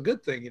 this is a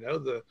good thing.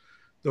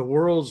 The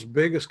world's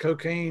biggest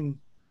cocaine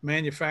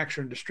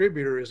manufacturer and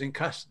distributor is in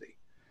custody.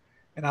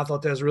 And I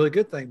thought that was a really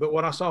good thing. But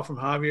what I saw from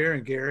Javier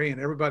and Gary and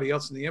everybody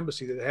else in the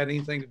embassy that had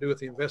anything to do with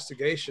the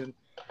investigation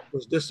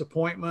was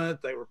disappointment.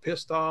 They were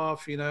pissed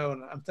off, and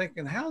I'm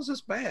thinking, how is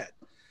this bad?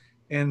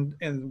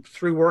 And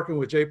through working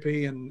with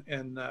JP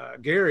and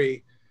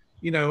Gary,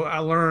 I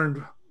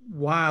learned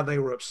why they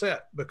were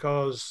upset,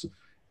 because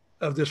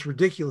of this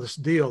ridiculous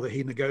deal that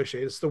he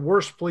negotiated. It's the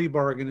worst plea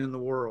bargain in the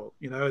world.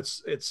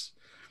 It's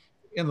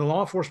in the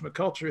law enforcement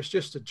culture, it's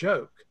just a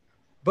joke.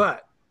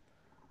 But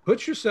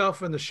put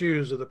yourself in the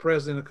shoes of the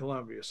president of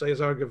Colombia,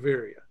 Cesar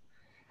Gaviria.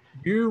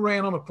 You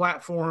ran on a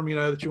platform,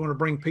 that you want to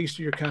bring peace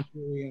to your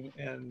country.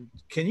 And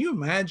can you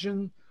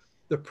imagine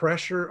the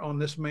pressure on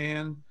this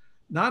man,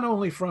 not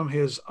only from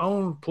his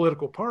own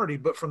political party,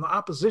 but from the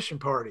opposition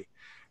party?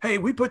 Hey,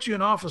 we put you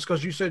in office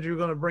because you said you were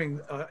going to bring,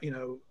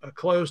 a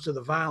close to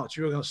the violence.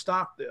 You were going to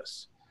stop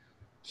this.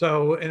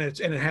 So, and it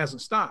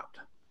hasn't stopped.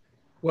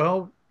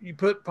 Well, you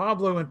put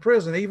Pablo in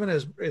prison, even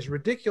as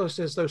ridiculous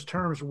as those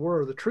terms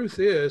were. The truth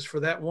is, for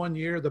that 1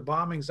 year, the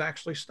bombings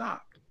actually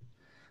stopped.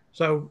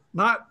 So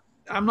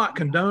I'm not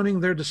condoning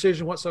their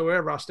decision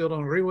whatsoever. I still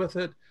don't agree with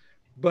it,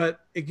 but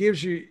it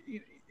gives you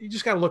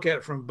just got to look at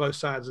it from both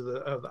sides of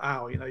the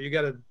aisle. You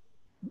got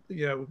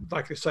to,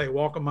 like they say,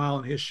 walk a mile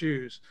in his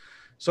shoes.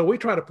 So we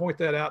try to point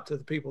that out to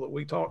the people that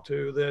we talk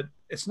to, that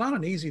it's not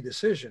an easy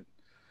decision.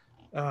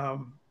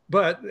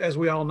 But as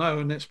we all know,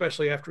 and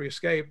especially after he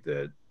escaped,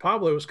 that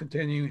Pablo was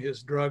continuing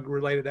his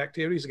drug-related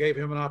activities. It gave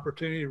him an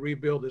opportunity to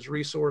rebuild his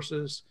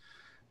resources.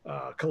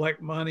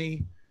 collect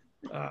money.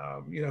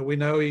 We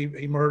know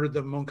he murdered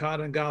the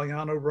Moncada and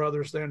Galliano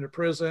brothers there in the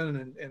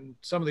prison, and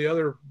some of the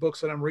other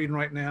books that I'm reading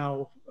right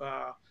now,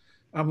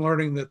 I'm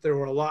learning that there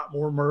were a lot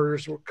more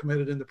murders were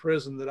committed in the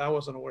prison that I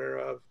wasn't aware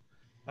of,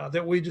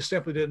 that we just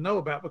simply didn't know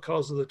about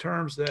because of the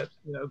terms that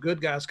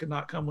good guys could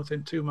not come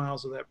within 2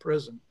 miles of that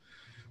prison.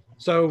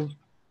 So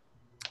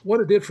what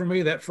it did for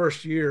me that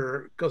first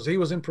year, because he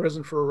was in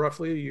prison for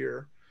roughly a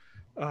year,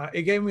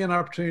 it gave me an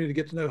opportunity to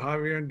get to know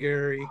Javier and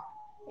Gary.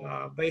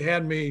 They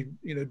had me,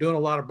 doing a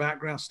lot of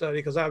background study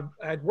because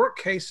I'd worked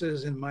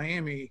cases in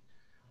Miami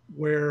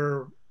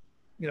where,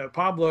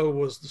 Pablo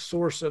was the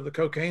source of the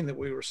cocaine that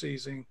we were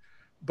seizing,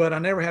 but I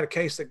never had a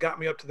case that got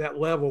me up to that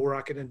level where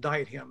I could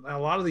indict him. Now,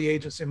 a lot of the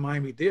agents in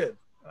Miami did,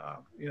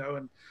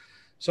 and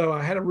so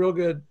I had a real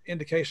good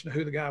indication of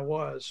who the guy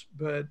was,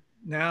 but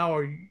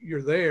now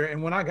you're there.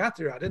 And when I got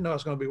there, I didn't know I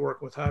was going to be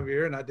working with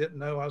Javier, and I didn't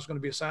know I was going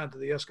to be assigned to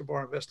the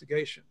Escobar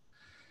investigation.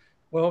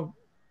 Well,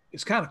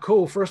 it's kind of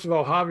cool. First of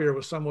all, Javier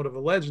was somewhat of a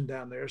legend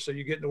down there, so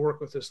you're getting to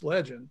work with this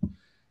legend.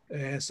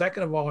 And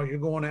second of all, you're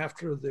going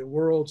after the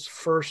world's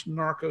first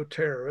narco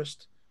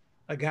terrorist,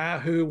 a guy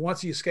who, once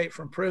he escaped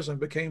from prison,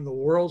 became the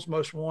world's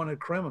most wanted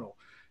criminal.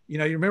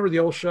 You remember the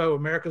old show,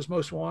 America's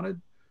Most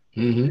Wanted?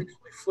 Mm-hmm.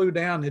 We flew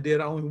down and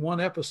did only one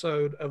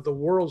episode of the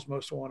world's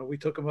most wanted. We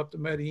took them up to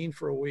Medellin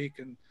for a week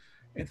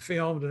and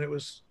filmed, and it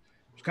was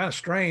kind of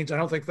strange. I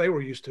don't think they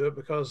were used to it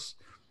because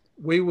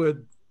we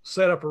would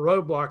set up a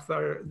roadblock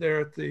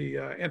there at the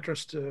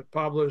entrance to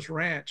Pablo's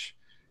ranch,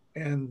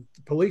 and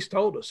the police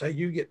told us, hey,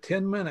 you get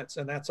 10 minutes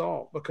and that's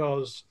all,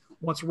 because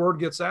once word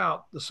gets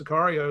out, the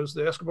Sicarios,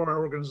 the Escobar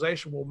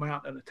organization, will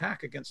mount an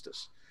attack against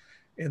us.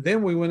 And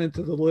then we went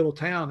into the little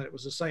town, and it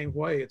was the same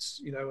way.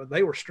 It's, and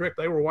they were strict.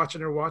 They were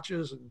watching their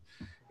watches, and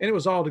it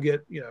was all to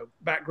get,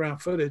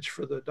 background footage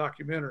for the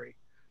documentary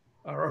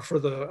or for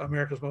the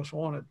America's Most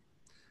Wanted.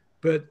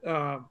 But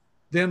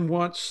then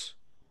once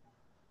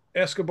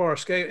Escobar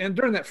escaped, and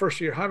during that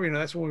first year, Javier,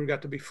 that's when we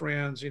got to be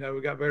friends. We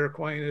got very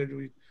acquainted.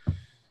 We,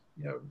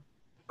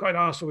 quite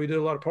honestly, we did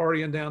a lot of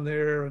partying down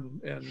there,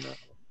 and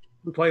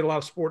we played a lot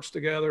of sports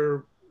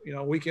together.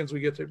 Weekends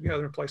we get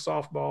together and play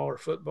softball or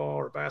football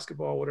or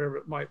basketball, whatever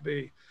it might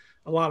be.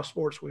 A lot of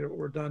sports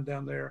were done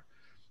down there.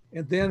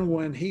 And then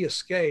when he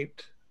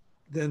escaped,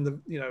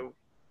 then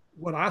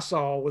what I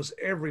saw was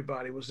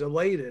everybody was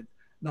elated.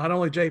 Not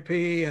only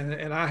JP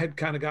and I had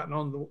kind of gotten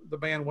on the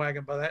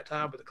bandwagon by that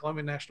time, but the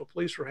Colombian National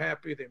Police were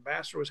happy. The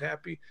ambassador was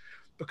happy,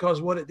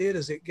 because what it did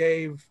is it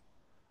gave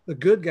the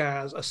good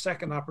guys a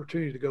second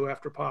opportunity to go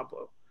after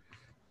Pablo.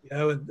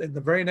 And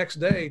the very next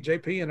day,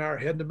 JP and I are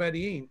heading to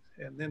Medellin.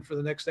 And then for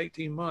the next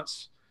 18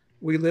 months,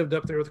 we lived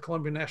up there with the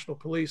Colombian National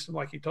Police. And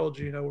like he told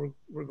you,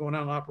 we're going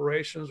out on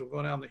operations. We're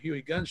going out on the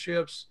Huey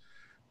gunships.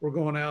 We're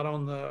going out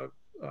on the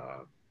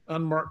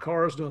unmarked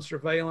cars doing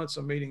surveillance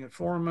and meeting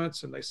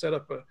informants. And they set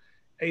up a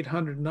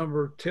 800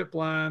 number tip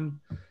line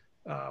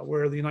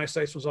where the United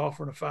States was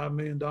offering a $5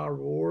 million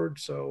reward.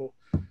 So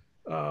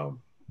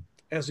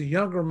as a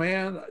younger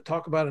man,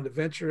 talk about an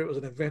adventure. It was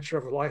an adventure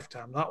of a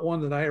lifetime, not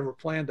one that I ever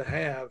planned to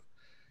have.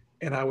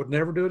 And I would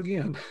never do it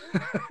again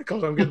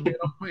because I'm going to be an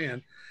old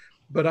man,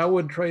 but I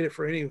wouldn't trade it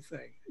for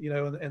anything,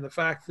 and the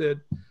fact that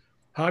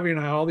Javier and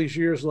I, all these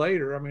years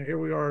later, I mean, here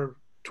we are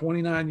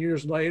 29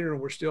 years later, and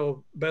we're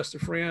still best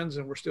of friends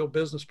and we're still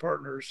business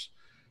partners.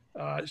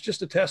 It's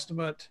just a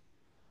testament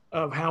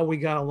of how we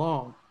got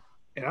along.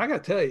 And I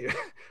got to tell you,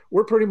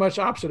 we're pretty much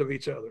opposite of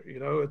each other.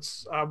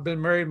 I've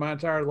been married my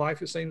entire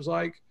life, it seems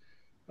like.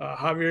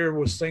 Javier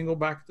was single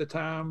back at the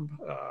time.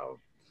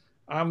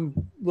 I'm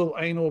a little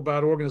anal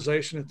about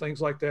organization and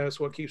things like that. It's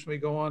what keeps me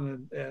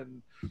going.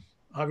 And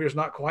Javier's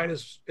not quite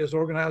as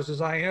organized as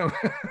I am.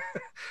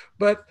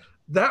 But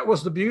that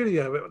was the beauty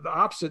of it. The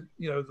opposite,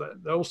 the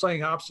old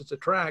saying, opposites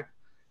attract.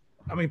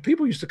 I mean,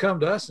 people used to come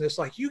to us and it's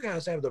like, you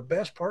guys have the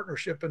best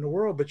partnership in the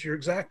world, but you're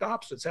exact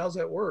opposites. How's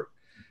that work?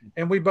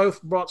 And we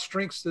both brought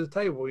strengths to the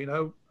table.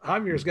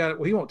 Javier's got it.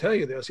 Well, he won't tell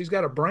you this. He's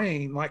got a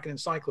brain like an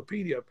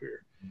encyclopedia up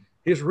here.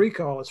 His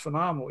recall is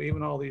phenomenal,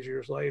 even all these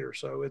years later.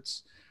 So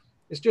it's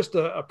just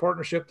a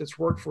partnership that's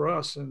worked for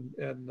us,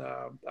 and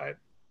I,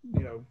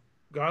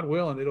 God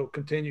willing, it'll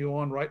continue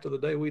on right to the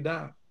day we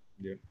die.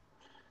 Yeah.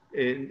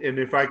 And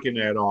if I can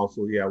add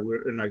also, yeah,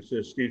 and like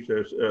Steve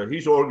says,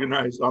 he's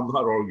organized. I'm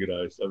not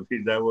organized. I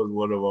mean, that was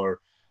one of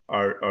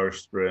our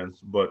strengths.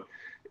 But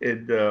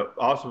it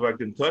also, if I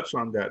can touch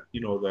on that,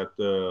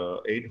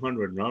 that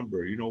 800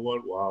 number, you know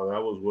what? Wow,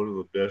 that was one of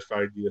the best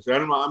ideas.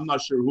 I'm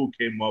not sure who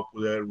came up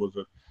with that. It was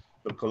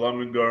the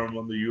Colombian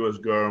government, the U.S.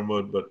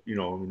 government, but it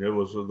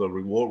was the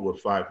reward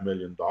was $5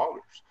 million.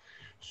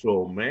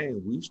 So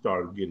man, we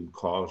started getting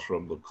calls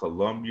from the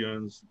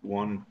Colombians,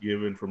 wanting to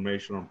give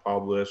information on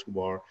Pablo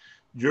Escobar.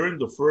 During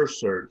the first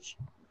search,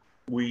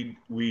 we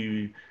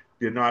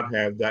did not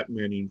have that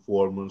many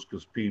informants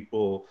because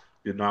people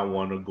did not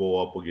want to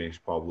go up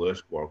against Pablo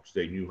Escobar because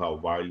they knew how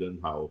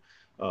violent, how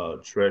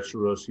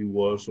treacherous he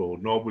was. So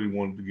nobody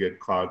wanted to get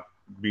caught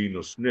being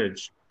a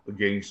snitch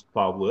against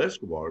Pablo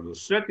Escobar. The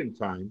second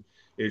time,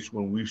 It's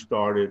when we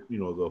started,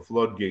 the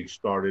floodgates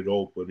started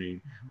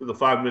opening with the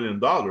 $5 million.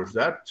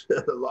 That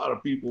a lot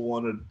of people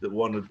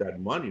wanted that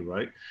money,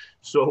 right?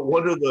 So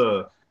one of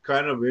the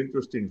kind of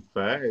interesting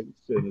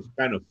facts, and it's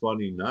kind of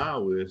funny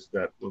now, is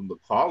that when the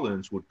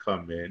Collins would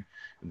come in,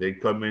 and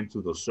they'd come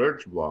into the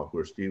search block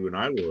where Steve and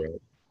I were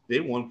at, they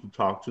wanted to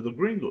talk to the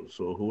gringos.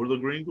 So who are the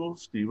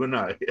gringos? Steve and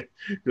I,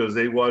 because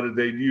they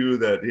knew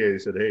that, hey, they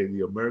said, hey,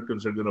 the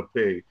Americans are going to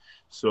pay.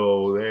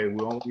 So hey,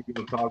 we're only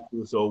going to talk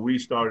to. So we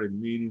started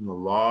meeting a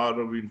lot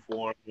of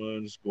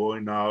informants,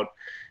 going out,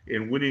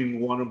 and we didn't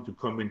want them to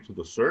come into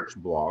the search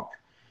block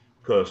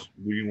because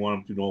we didn't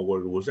want them to know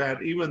where it was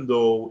at, even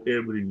though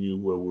everybody knew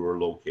where we were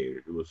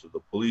located. It was at the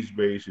police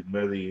base in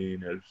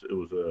Medellin. It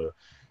was a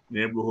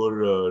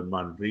neighborhood in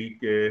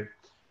Manrique,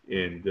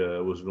 and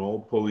it was an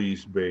old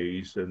police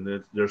base,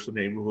 and there's a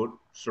neighborhood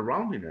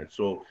surrounding it.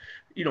 So,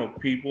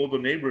 the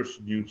neighbors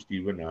knew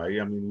Steve and I.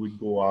 I mean, we'd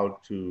go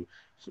out to,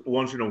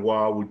 once in a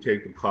while, we'd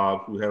take the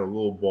cops. We had a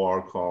little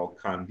bar called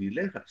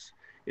Candilejas,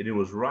 and it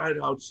was right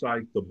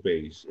outside the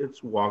base.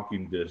 It's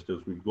walking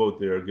distance. We'd go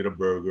there, get a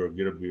burger,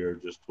 get a beer,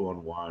 just to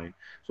unwind.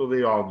 So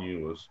they all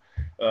knew us.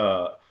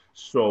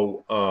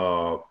 So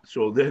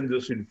then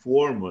this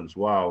informants,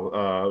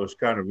 wow, it was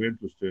kind of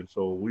interesting.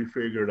 So we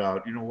figured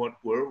out, you know what,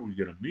 where are we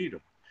going to meet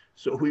them?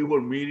 So we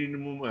were meeting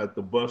them at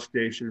the bus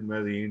station in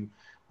Medellin,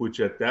 which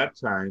at that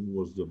time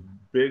was the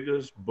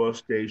biggest bus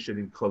station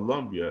in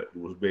Colombia. It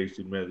was based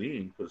in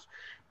Medellin because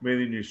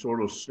Medellin is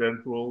sort of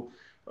central.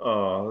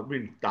 I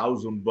mean,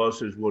 1,000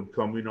 buses would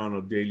come in on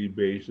a daily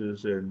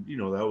basis, and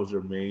that was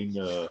their main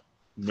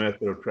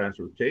method of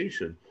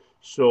transportation.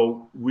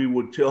 So we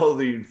would tell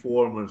the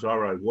informants, all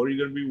right, what are you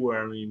going to be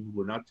wearing?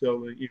 We're not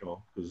telling,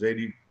 because they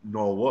didn't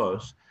know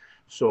us.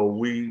 So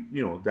we,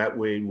 that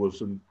way it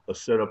wasn't a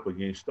setup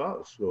against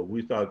us. So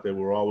we thought they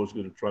were always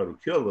going to try to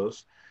kill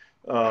us.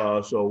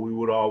 So we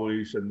would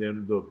always, and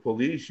then the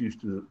police used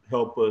to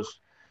help us.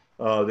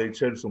 They'd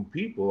send some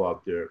people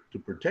out there to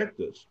protect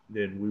us.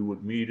 Then we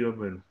would meet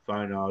them and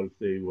find out if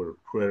they were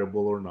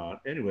credible or not.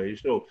 Anyway,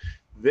 so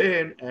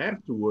then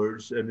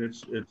afterwards, and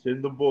it's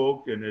in the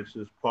book, and it's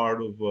as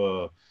part of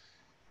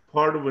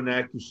an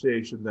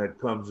accusation that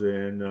comes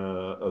in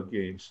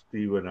against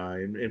Steve and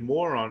I, and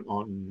more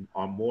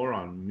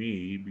on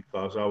me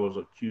because I was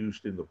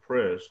accused in the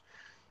press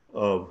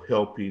of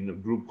helping a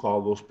group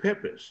called Los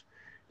Pepes.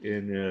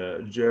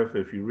 And Jeff,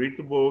 if you read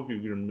the book,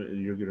 you're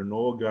gonna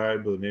know a guy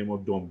by the name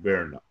of Don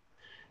Berna.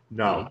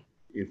 Now, Mhm.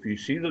 if you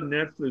see the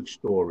Netflix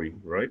story,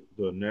 right,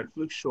 the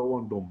Netflix show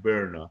on Don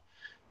Berna,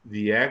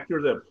 the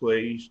actor that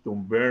plays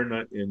Don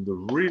Berna in the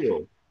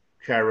real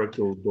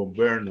character of Don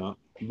Berna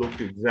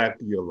look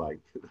exactly alike.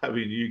 I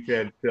mean, you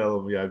can't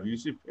tell me. I've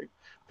used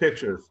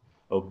pictures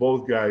of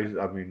both guys.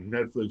 I mean,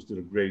 Netflix did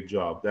a great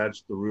job.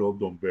 That's the real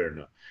Don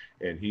Berna.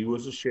 And he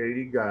was a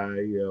shady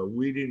guy.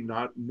 We did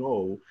not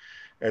know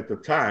at the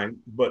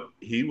time, but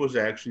he was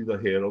actually the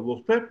head of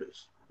Los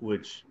Pepes,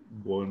 which,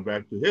 going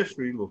back to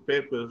history, Los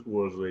Pepes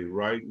was a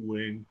right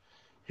wing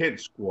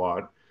hit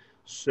squad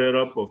set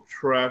up of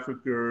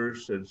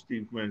traffickers, and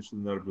Steve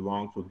mentioned that it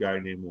belonged to a guy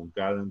named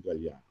Moncada and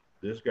Gallan.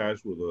 These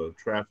guys were the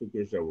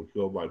traffickers that were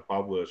killed by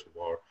Pablo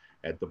Escobar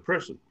at the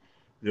prison.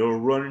 They were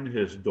running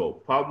his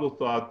dope. Pablo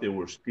thought they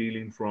were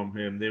stealing from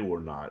him. They were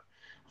not.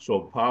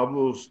 So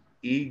Pablo's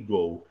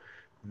ego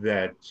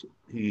that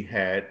he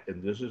had,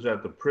 and this is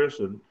at the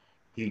prison,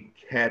 he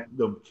had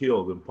them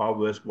killed, and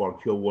Pablo Escobar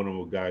killed one of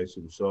the guys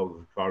himself.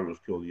 Carlos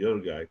killed the other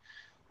guy.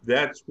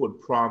 That's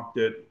what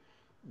prompted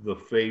the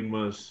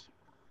famous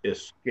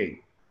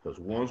escape. Because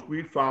once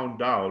we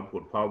found out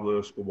what Pablo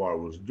Escobar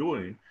was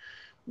doing,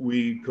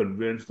 we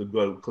convinced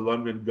the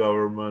Colombian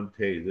government,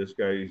 hey, this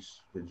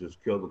guy's they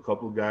just killed a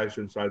couple of guys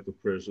inside the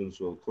prison.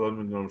 So the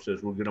Colombian government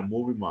says, we're going to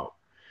move him out.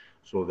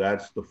 So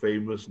that's the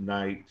famous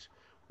night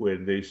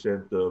when they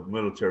sent the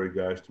military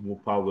guys to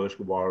move Pablo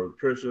Escobar out of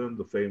prison,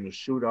 the famous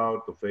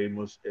shootout, the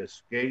famous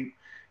escape.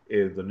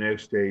 And the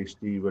next day,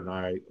 Steve and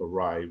I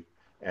arrived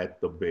at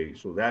the base.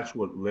 So that's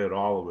what led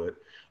all of it.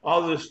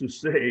 All this to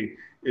say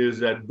is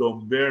that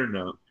Don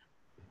Berna,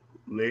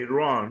 later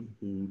on,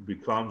 who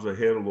becomes the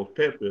head of Los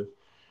Pepes,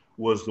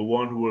 was the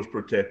one who was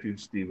protecting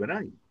Steve and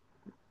I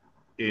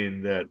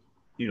in that,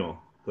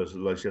 because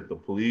like I said, the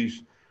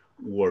police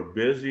were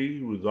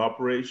busy with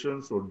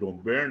operations. So Don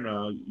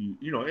Berna,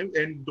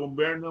 and Don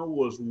Berna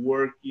was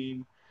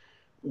working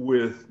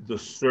with the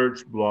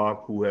search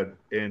block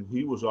and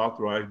he was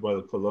authorized by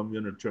the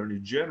Colombian Attorney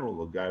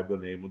General, a guy by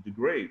the name of De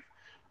Grave,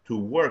 to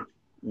work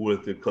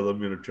with the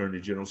Colombian Attorney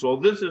General. So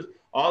this is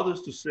all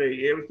this to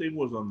say everything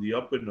was on the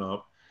up and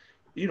up.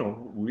 We know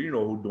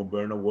who Don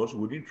Berna was.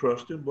 We didn't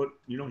trust him, but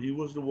he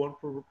was the one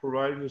for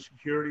providing the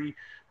security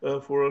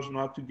for us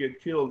not to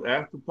get killed.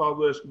 After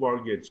Pablo Escobar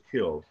gets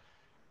killed,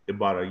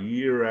 about a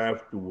year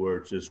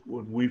afterwards is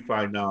when we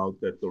find out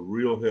that the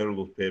real head of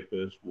Los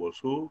Pepes was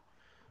who?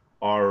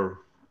 Our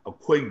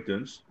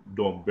acquaintance,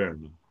 Don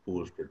Berna, who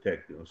was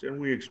protecting us. And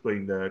we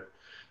explained that,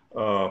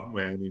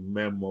 man, in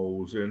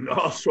memos and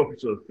all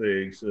sorts of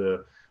things.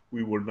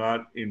 We were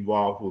not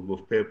involved with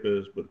Los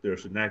Pepes, but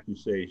there's an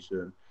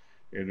accusation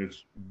and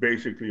it's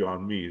basically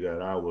on me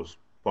that I was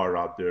part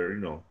out there,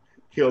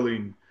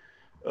 killing.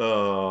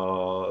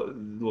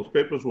 Those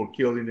papers were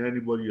killing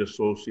anybody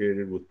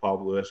associated with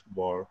Pablo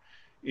Escobar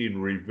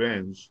in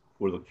revenge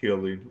for the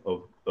killing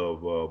of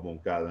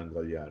Moncada and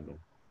Galliano.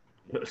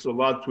 It's a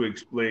lot to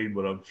explain,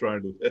 but I'm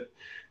trying to,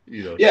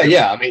 Yeah,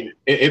 yeah. I mean,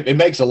 it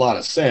makes a lot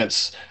of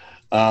sense.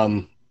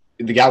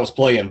 The guy was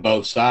playing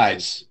both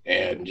sides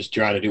and just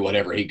trying to do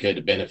whatever he could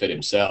to benefit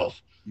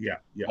himself. Yeah,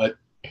 yeah. But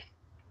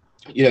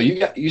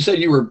you said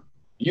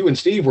you and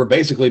Steve were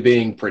basically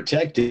being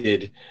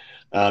protected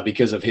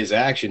because of his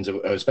actions,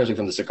 especially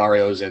from the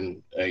Sicarios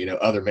and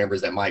other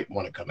members that might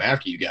want to come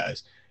after you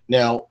guys.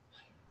 Now,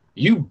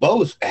 you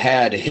both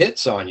had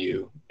hits on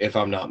you, if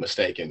I'm not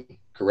mistaken,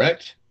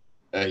 correct?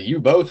 You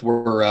both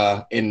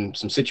were in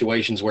some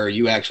situations where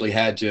you actually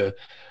had to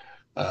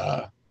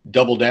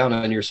double down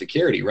on your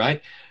security,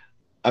 right?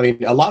 I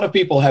mean, a lot of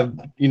people have,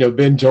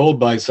 been told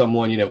by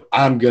someone,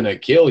 I'm going to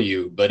kill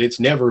you, but it's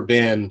never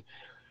been,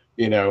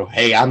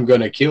 hey, I'm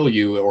going to kill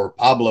you, or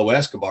Pablo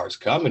Escobar's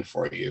coming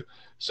for you.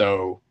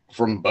 So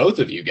from both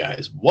of you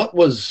guys, what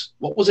was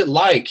it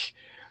like?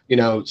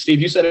 Steve,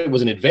 you said it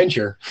was an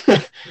adventure.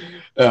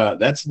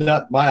 That's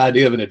not my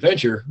idea of an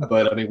adventure,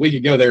 but I mean, we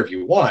could go there if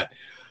you want.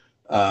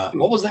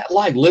 What was that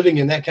like, living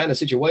in that kind of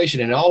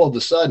situation, and all of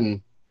a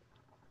sudden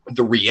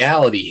the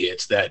reality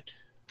hits that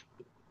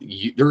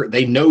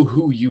they know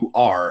who you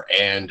are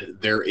and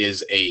there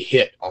is a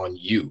hit on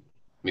you?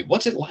 I mean,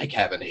 what's it like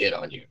having a hit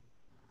on you?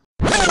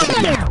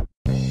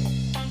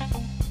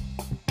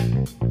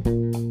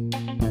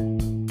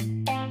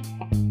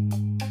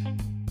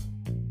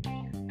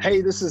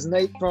 Hey, this is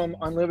Nate from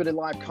Unlimited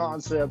Life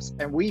Concepts,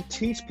 and we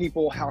teach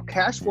people how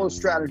cash flow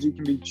strategy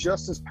can be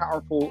just as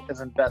powerful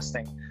as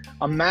investing.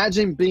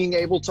 Imagine being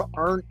able to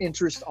earn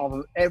interest off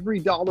of every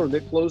dollar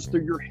that flows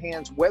through your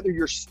hands, whether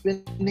you're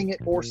spending it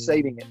or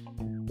saving it.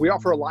 We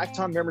offer a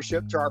lifetime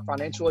membership to our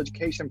financial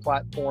education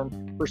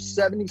platform for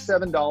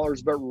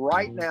 $77, but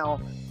right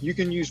now you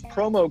can use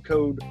promo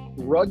code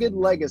Rugged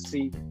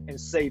Legacy and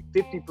save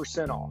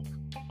 50% off.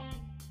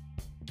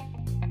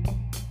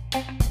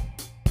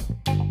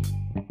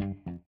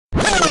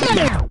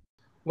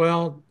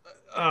 Well,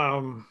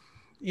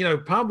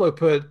 Pablo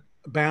put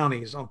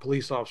bounties on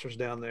police officers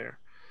down there,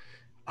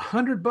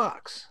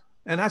 $100,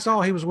 and that's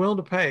all he was willing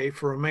to pay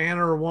for a man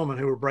or a woman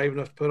who were brave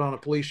enough to put on a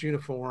police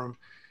uniform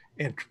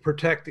and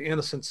protect the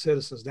innocent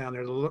citizens down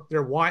there.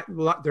 Their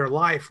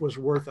life was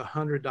worth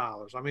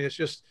 $100. I mean,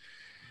 it's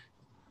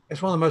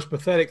one of the most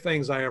pathetic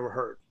things I ever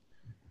heard.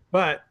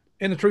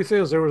 And the truth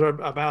is, there was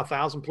about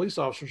 1,000 police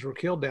officers were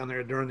killed down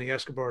there during the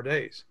Escobar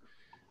days.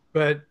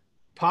 But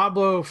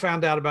Pablo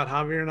found out about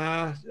Javier and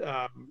I.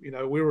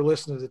 We were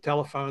listening to the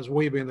telephones.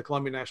 We, being the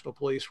Columbia National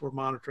Police, were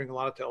monitoring a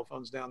lot of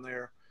telephones down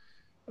there.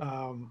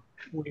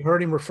 We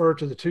heard him refer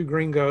to the two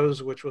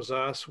gringos, which was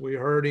us. We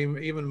heard him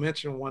even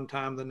mention one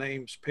time the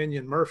names Pena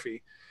and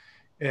Murphy.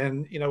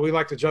 And, we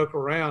like to joke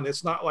around.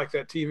 It's not like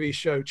that TV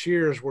show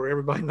Cheers where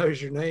everybody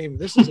knows your name.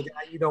 This is a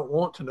guy you don't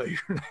want to know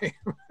your name.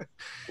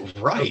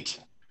 Right.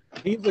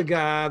 He's the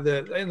guy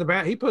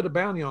that, he put a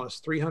bounty on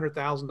us,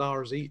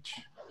 $300,000 each.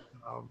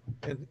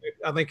 And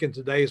I think in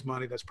today's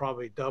money, that's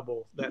probably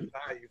double that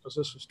value, because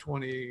this was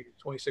 27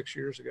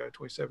 years ago.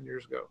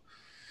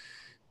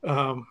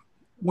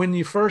 When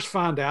you first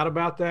find out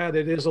about that,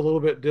 it is a little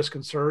bit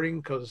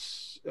disconcerting,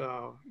 because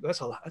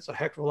that's a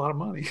heck of a lot of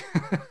money.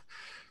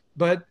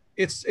 But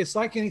it's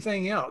like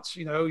anything else,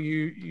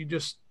 you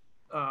just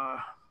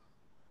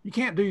you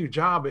can't do your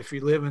job if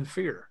you live in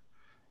fear.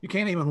 You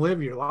can't even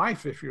live your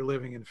life if you're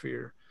living in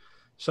fear.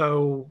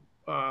 So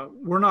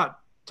we're not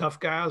tough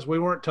guys. We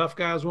weren't tough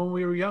guys when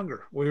we were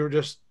younger. We were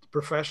just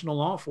professional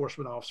law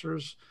enforcement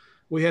officers.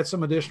 We had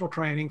some additional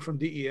training from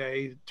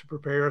DEA to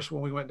prepare us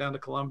when we went down to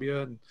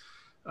Columbia, and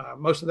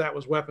most of that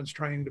was weapons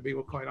training, to be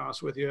quite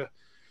honest with you.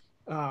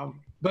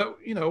 But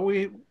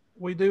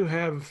we do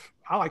have,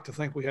 I like to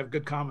think we have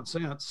good common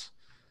sense.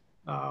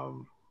 I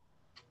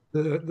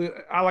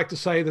like to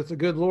say that the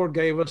good Lord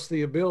gave us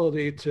the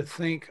ability to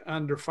think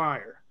under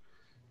fire.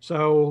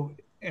 So,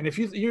 and if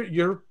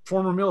you're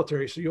former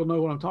military, so you'll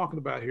know what I'm talking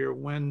about here.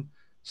 When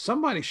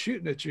somebody's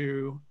shooting at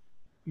you,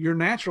 your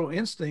natural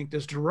instinct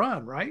is to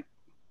run, right?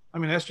 I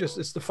mean,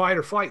 it's the fight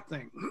or flight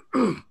thing.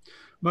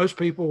 Most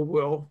people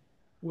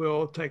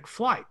will take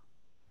flight.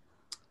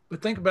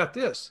 But think about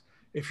this.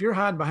 If you're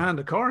hiding behind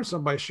a car and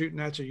somebody's shooting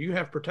at you, you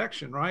have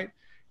protection, right?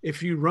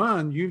 If you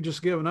run, you've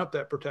just given up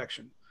that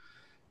protection.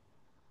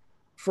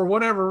 For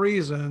whatever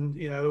reason,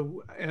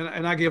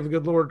 and I give the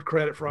good Lord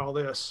credit for all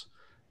this.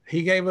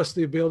 He gave us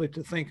the ability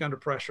to think under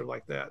pressure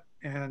like that,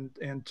 and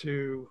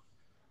to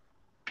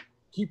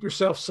keep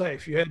yourself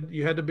safe.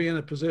 You had to be in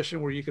a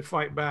position where you could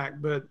fight back,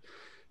 but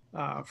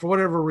for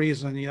whatever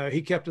reason,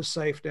 he kept us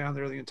safe down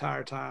there the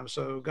entire time.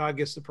 So God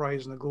gets the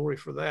praise and the glory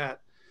for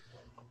that.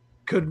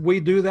 Could we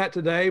do that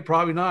today?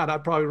 Probably not.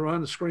 I'd probably run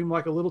and scream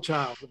like a little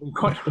child, to be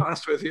quite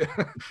honest with you,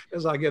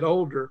 as I get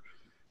older.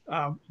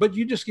 But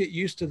you just get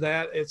used to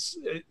that.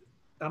 I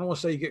don't want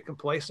to say you get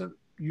complacent.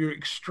 You're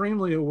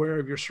extremely aware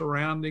of your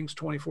surroundings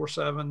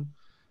 24/7.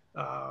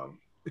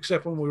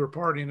 except when we were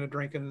partying and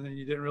drinking, and then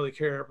you didn't really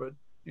care. But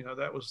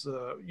that was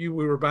we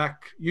were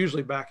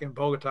usually back in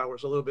Bogota, where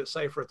it's a little bit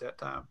safer at that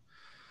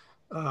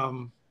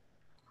time.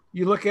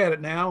 You look at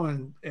it now,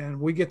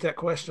 and we get that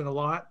question a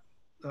lot,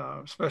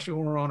 especially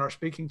when we're on our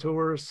speaking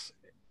tours.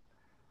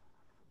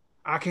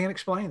 I can't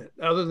explain it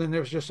other than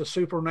there's just a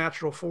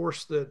supernatural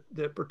force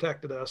that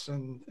protected us,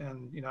 and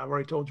I've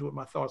already told you what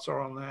my thoughts are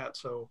on that.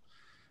 So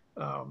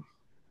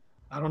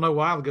I don't know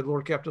why the good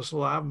Lord kept us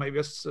alive. Maybe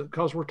it's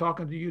because we're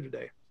talking to you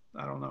today.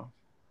 I don't know.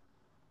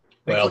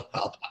 Well,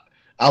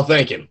 I'll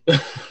thank him.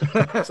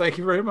 Thank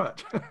you very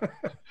much.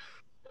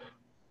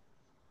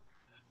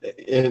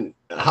 And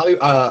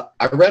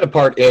I read a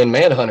part in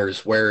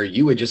Manhunters where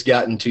you had just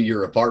gotten to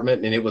your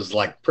apartment and it was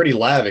like pretty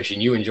lavish,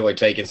 and you enjoyed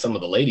taking some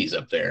of the ladies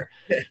up there.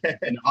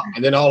 And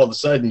then all of a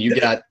sudden you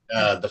got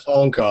the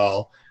phone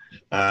call,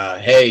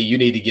 hey, you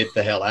need to get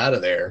the hell out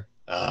of there.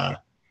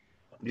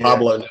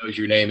 Pablo knows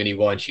your name and he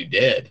wants you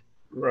dead.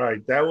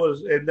 Right. That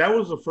was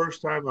the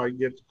first time I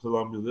get to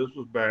Colombia. This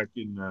was back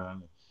in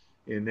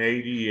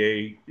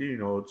 '88.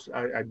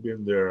 I'd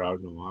been there, I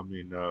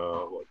don't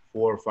know,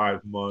 4 or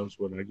 5 months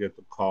when I get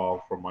the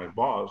call from my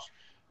boss,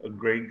 a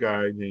great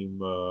guy named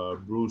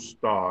Bruce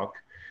Stock.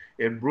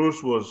 And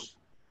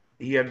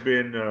he had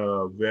been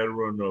a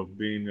veteran of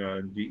being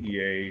in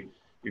DEA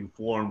in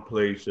foreign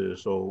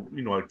places. So,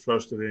 I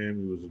trusted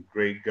him. He was a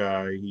great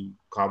guy.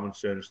 Common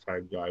sense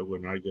type guy.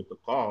 When I get the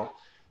call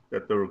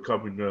that they were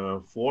coming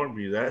for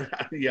me,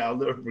 I'll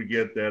never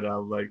forget that.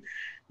 I'm like,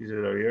 he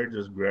said, "Oh, here,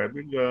 just grab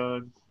your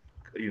gun,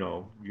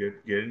 get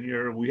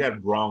in we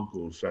had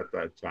Broncos at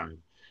that time.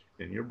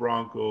 In your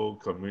Bronco,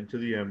 come into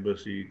the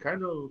embassy,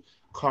 kind of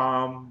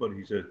calm, but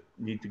he said,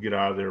 need to get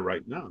out of there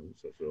right now."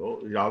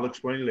 So I'll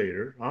explain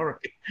later. All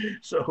right.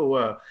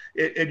 So,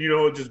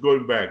 just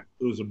going back,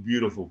 it was a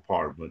beautiful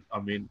apartment.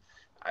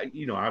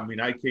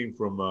 I came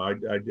from, I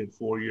did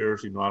 4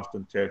 years in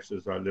Austin,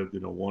 Texas. I lived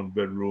in a 1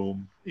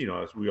 bedroom,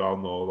 as we all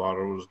know, a lot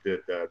of us did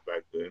that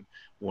back then,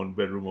 1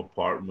 bedroom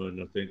apartment.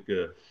 I think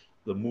the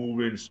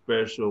move-in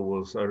special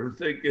was, I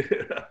think,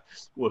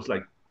 was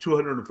like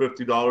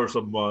 $250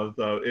 a month.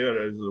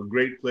 It was a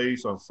great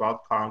place on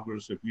South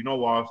Congress. If you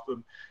know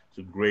Austin, it's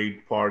a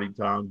great party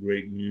town,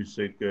 great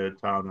music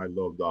town. I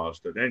loved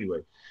Austin.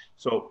 Anyway,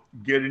 so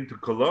getting to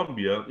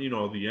Colombia,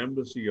 the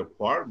embassy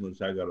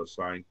apartments I got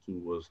assigned to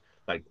was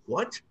like,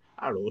 what?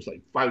 I don't know, it was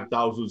like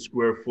 5,000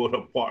 square foot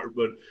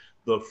apartment.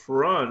 The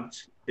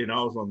front, and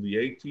I was on the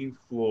 18th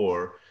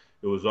floor.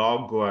 It was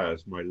all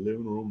glass. My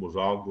living room was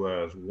all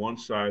glass. One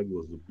side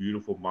was the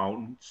beautiful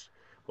mountains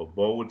of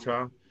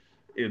Bogota,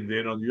 and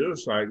then on the other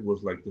side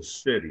was like the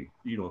city,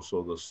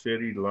 so the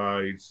city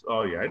lights.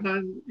 Oh yeah, and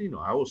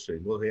I was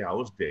single. Hey, I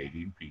was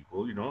dating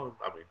people.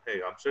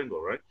 Hey, I'm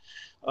single, right?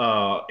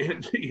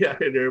 And yeah,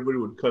 and everybody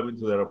would come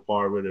into that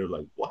apartment. They're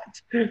like,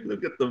 "What?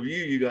 Look at the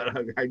view you got."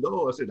 I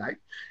know. I said,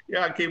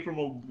 I came from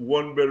a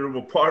 1 bedroom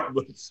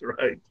apartment,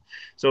 right?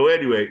 So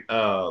anyway,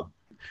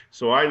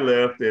 so I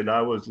left, and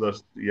I was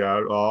just,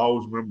 I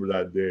always remember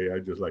that day. I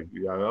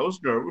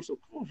was nervous. Of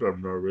course,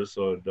 I'm nervous.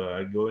 So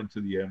I go into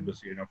the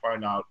embassy, and I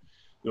find out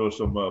there was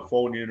some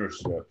phone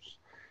intercepts,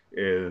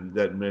 and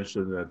that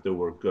mentioned that they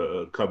were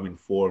coming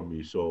for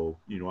me. So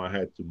I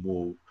had to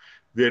move.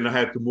 Then I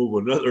had to move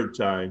another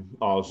time,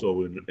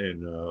 also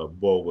in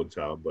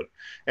Bogota. But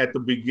at the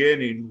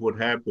beginning, what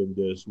happened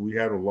is we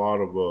had a lot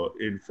of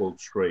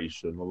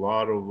infiltration, a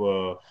lot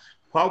of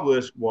Pablo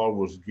Escobar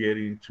was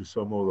getting to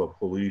some of the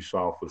police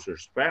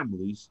officers'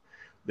 families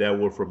that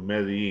were from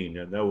Medellin,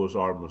 and that was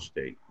our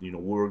mistake.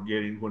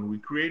 When we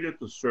created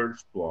the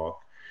search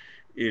block,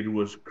 it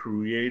was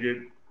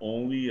created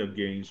only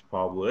against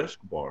Pablo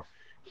Escobar.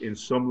 And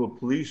some of the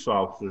police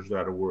officers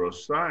that were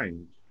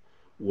assigned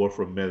were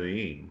from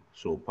Medellin.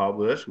 So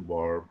Pablo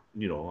Escobar,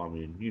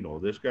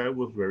 this guy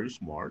was very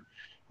smart,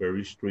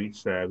 very street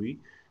savvy,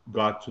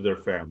 got to their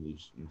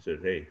families and said,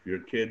 "Hey, if your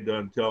kid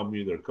doesn't tell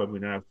me they're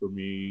coming after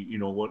me, you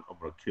know what? I'm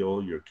going to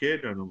kill your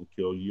kid and I'm going to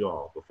kill you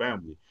all, the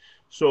family."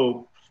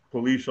 So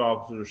police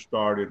officers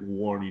started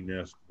warning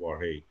Escobar,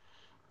 "Hey,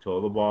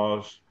 tell the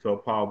boss, tell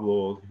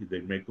Pablo."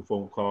 They make a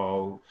phone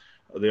call.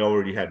 They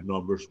already had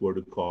numbers where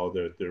to call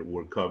that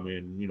we're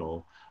coming,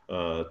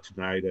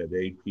 tonight at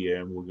 8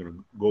 p.m. We're going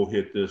to go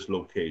hit this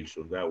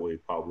location. That way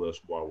Pablo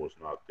Escobar was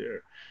not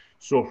there.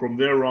 So from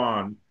there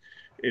on,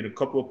 and a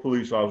couple of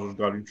police officers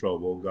got in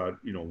trouble,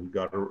 we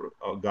got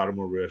them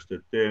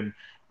arrested. Then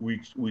we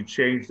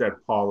changed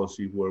that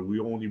policy where we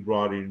only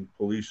brought in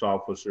police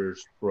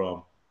officers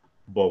from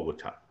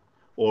Bogota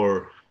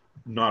or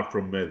not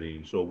from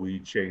Medellin. So we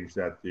changed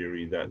that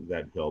theory.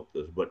 That helped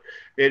us. But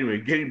anyway,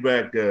 getting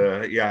back,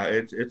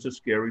 it's a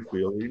scary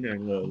feeling,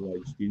 and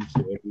like Steve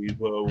said, we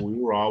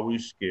were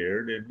always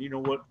scared. And you know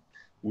what,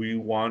 there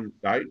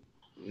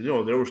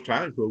was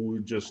times where we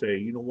would just say,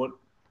 you know what,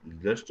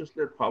 let's just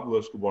let Pablo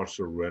Escobar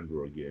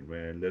surrender again,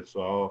 man.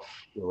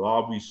 We'll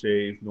all be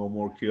safe. No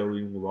more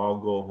killing. We'll all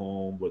go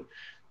home. But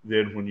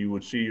then when you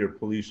would see your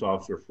police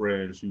officer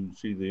friends, you would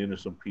see the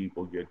innocent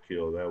people get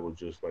killed. That was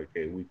just like,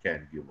 hey, we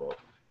can't give up.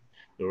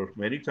 There were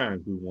many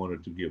times we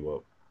wanted to give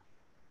up.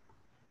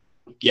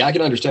 Yeah, I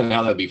can understand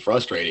how that'd be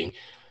frustrating.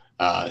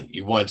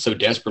 You wanted so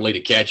desperately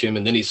to catch him,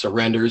 and then he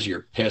surrenders.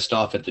 You're pissed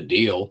off at the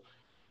deal,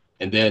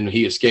 and then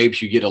he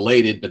escapes. You get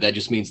elated, but that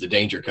just means the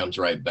danger comes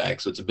right back.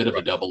 So it's a bit of a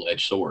Right.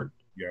 double-edged sword.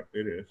 Yeah,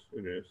 it is.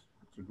 It is.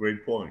 It's a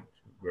great point.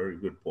 Very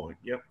good point.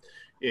 Yep.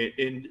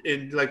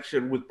 And like I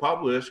said, with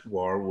Pablo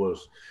Escobar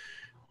was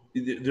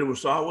there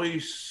was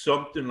always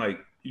something like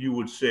you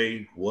would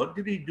say, "What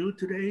did he do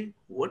today?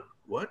 What?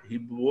 He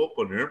blew up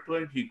an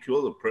airplane. He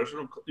killed the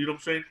president." You know what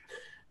I'm saying?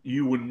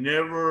 You would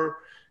never.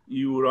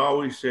 You would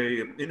always say,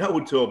 and I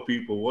would tell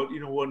people, "What you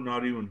know? What?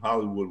 Not even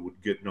Hollywood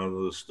would get none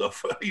of this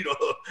stuff. You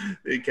know,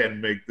 they can't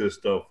make this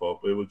stuff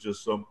up. It was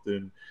just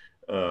something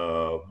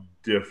uh,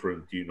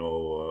 different. You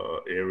know,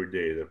 every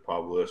day that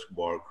Pablo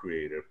Escobar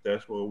created.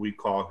 That's what we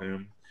call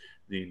him,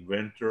 the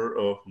inventor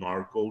of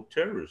narco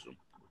terrorism.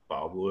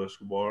 Pablo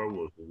Escobar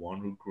was the one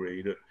who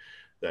created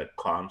that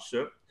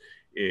concept.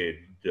 And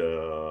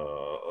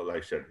like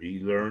I said, he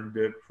learned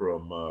it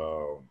from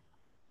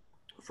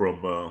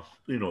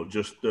you know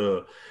just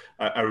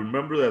I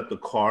remember that the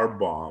car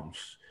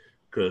bombs,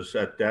 because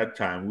at that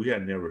time we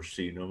had never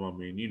seen them. I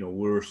mean, you know,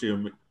 we were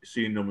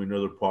seeing them in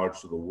other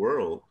parts of the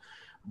world,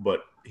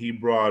 but he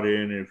brought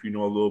in, if you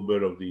know a little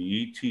bit of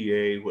the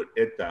ETA with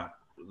ETA,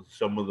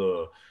 some of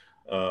the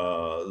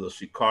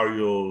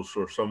sicarios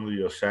or some of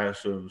the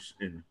assassins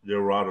in they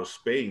were out of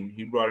Spain.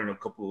 He brought in a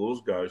couple of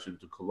those guys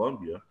into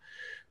Colombia.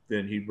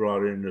 Then he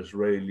brought in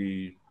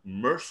Israeli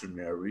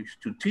mercenaries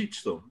to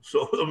teach them.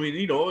 So I mean,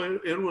 you know,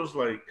 it was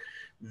like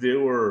they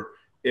were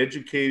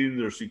educating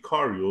their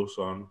sicarios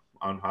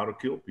on how to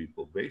kill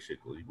people,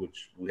 basically,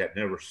 which we had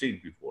never seen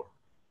before.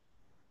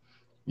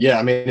 Yeah,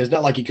 I mean, it's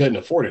not like he couldn't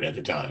afford it at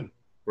the time.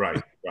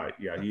 Right, right,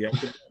 yeah, he had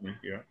the money,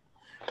 yeah.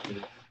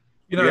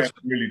 You We know, it's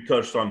haven't really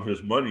touched on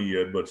his money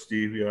yet, but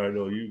Steve, yeah, I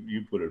know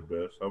you put it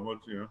best. How much,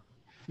 you know?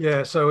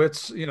 yeah. So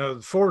it's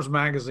Forbes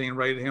magazine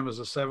rated him as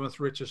the seventh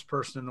richest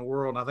person in the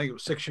world. And I think it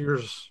was 6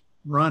 years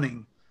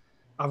running.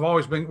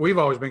 We've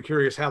always been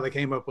curious how they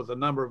came up with the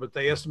number, but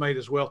they estimate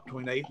his wealth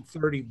between $8 and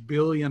 $30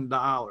 billion.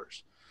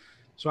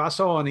 So I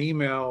saw an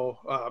email,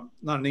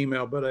 not an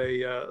email, but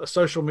a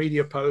social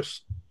media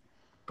post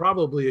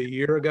probably a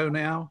year ago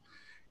now,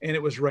 and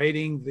it was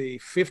rating the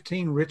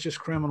 15 richest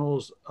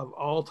criminals of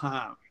all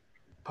time.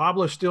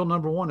 Pablo's still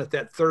number one at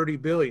that 30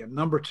 billion.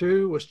 Number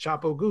two was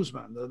Chapo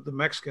Guzman, the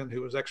Mexican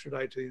who was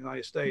extradited to the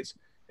United States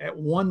at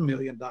 $1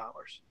 million.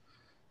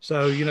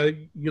 So,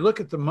 you look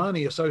at the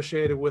money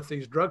associated with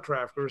these drug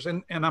traffickers,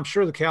 and I'm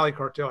sure the Cali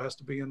cartel has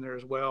to be in there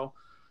as well.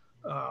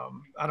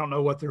 I don't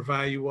know what their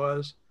value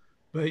was,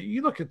 but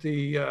you look at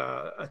the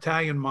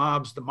Italian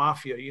mobs, the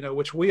mafia,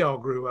 which we all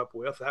grew up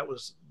with. That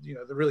was, the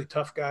really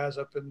tough guys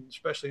up in,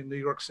 especially in New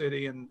York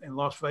City and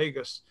Las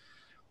Vegas.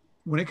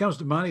 When it comes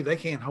to money, they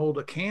can't hold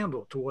a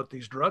candle to what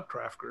these drug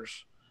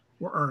traffickers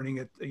were earning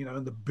at,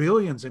 in the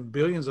billions and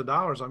billions of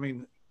dollars. I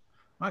mean,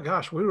 my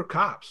gosh, we were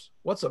cops.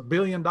 What's $1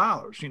 billion?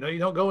 You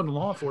don't go into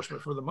law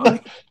enforcement for the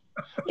money.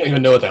 I don't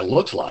even know what that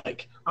looks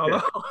like. I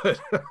know.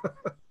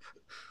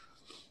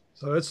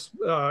 So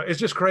it's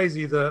just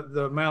crazy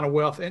the amount of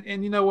wealth,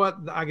 and you know what?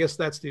 I guess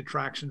that's the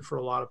attraction for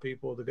a lot of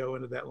people to go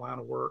into that line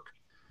of work.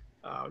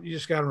 You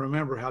just got to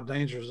remember how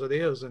dangerous it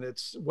is, and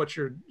it's what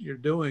you're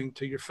doing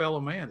to your fellow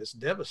man. It's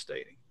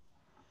devastating.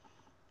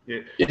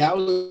 Yeah. Yeah, I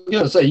was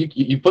going to say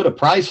you put a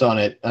price on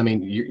it. I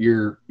mean,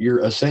 you're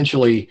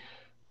essentially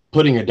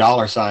putting a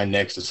dollar sign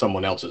next to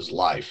someone else's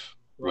life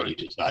when you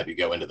decide to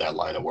go into that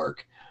line of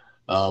work.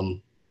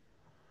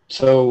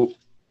 So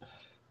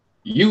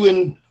you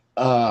and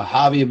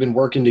Javi have been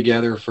working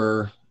together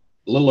for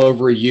a little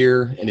over a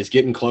year, and it's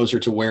getting closer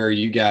to where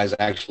you guys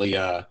actually,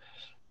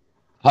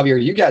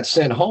 Javier, you got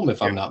sent home,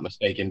 if I'm not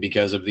mistaken,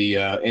 because of the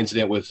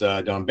incident with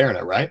Don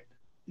Berna, right?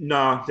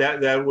 No,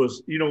 that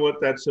was, you know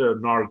what? That's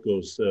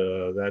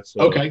Narcos. That's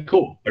okay,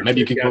 cool. Maybe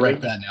you can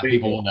correct yeah, that now.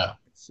 People will know.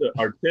 It's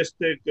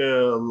artistic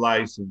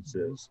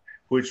licenses,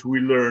 which we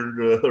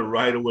learned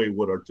right away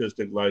what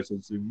artistic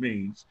licensing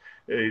means.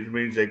 It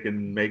means they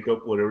can make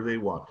up whatever they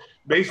want.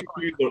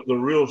 Basically, the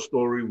real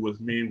story with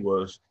me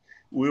was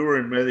we were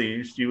in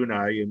Medellin, Steve and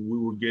I, and we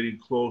were getting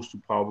close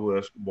to Pablo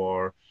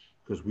Escobar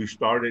because we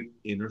started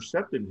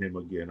intercepting him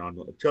again on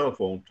the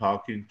telephone,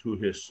 talking to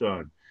his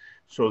son.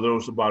 So there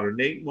was about an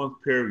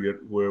 8-month period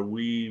where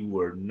we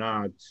were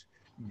not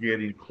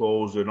getting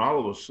close, and all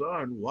of a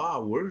sudden,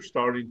 wow, we're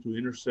starting to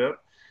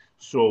intercept.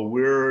 So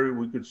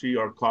we could see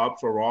our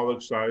cops are all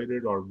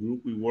excited, our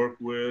group we work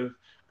with,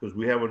 because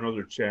we have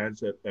another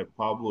chance at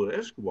Pablo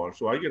Escobar.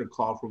 So I get a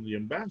call from the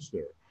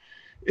ambassador.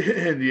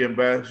 And the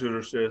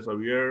ambassador says,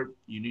 Javier,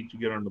 you need to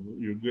get on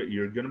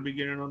you're going to be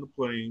getting on the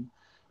plane.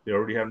 They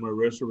already have my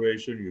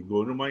reservation. You're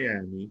going to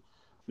Miami.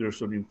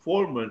 There's an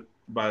informant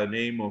by the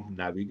name of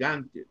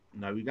Navigante.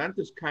 Navigante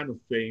is kind of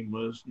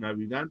famous.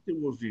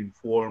 Navigante was the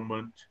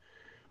informant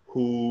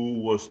who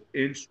was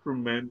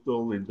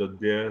instrumental in the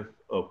death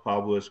of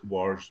Pablo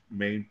Escobar's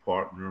main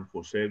partner,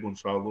 Jose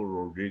Gonzalo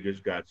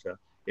Rodriguez Gacha,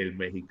 El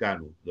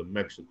Mexicano, the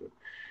Mexican.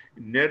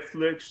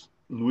 Netflix,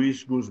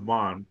 Luis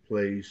Guzman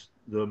plays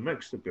the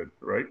Mexican,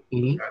 right?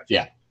 Mm-hmm.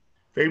 Yeah.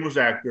 famous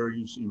actor.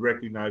 You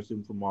recognize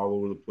him from all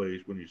over the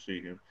place when you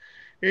see him.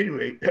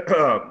 Anyway,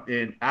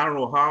 and I don't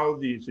know how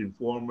these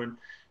informant,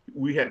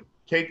 we had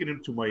taken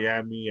him to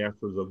Miami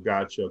after the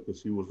gotcha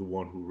because he was the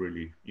one who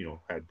really,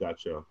 had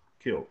gotcha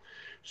killed.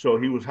 So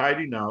he was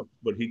hiding out,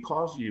 but he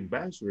calls the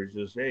ambassador and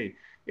says, hey,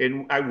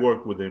 and I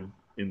worked with him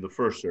in the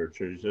first search.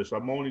 So he says,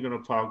 I'm only going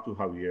to talk to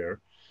Javier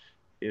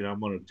and I'm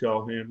going to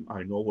tell him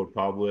I know what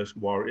Pablo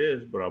Escobar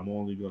is, but I'm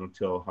only going to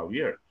tell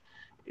Javier.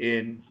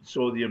 And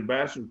so the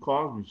ambassador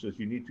calls me and says,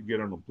 you need to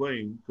get on a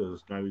plane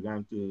because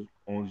Navigante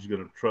only is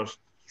going to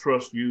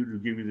trust you to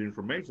give you the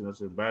information. I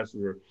said,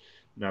 Ambassador,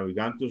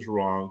 Navigante's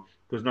wrong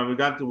because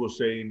Navigante was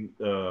saying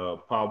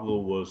Pablo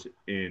was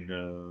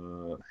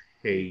in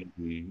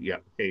Haiti. Yeah,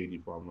 Haiti,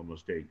 if I'm not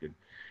mistaken.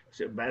 I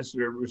said,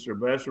 Ambassador, Mr.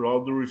 Ambassador,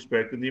 all due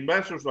respect. And the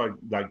ambassadors like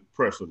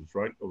presidents,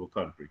 right, of a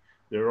country.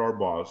 They're our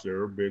boss.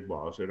 They're a big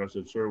boss. And I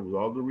said, sir, with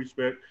all due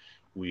respect,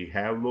 we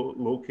have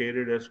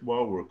located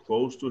Escobar. We're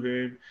close to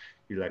him.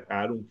 He's like,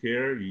 I don't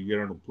care. You get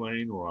on a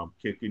plane or I'm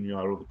kicking you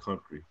out of the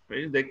country.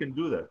 And they can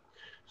do that.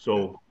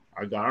 So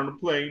I got on the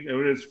plane.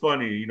 And it's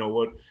funny, you know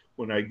what?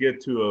 When I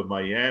get to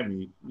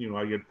Miami,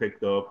 I get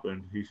picked up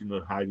and he's in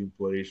a hiding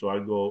place. So I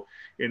go,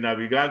 and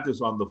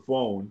Navigante's on the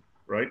phone,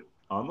 right?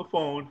 On the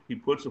phone. He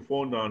puts the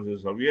phone down and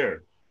says,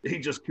 Javier, he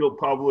just killed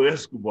Pablo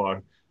Escobar.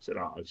 I said,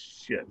 oh,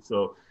 shit.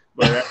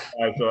 But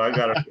I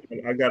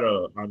got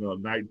on a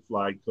night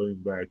flight coming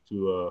back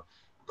to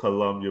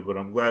Colombia. But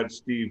I'm glad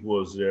Steve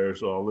was there,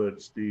 so I'll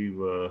let Steve,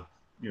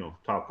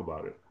 talk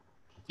about it.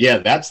 Yeah,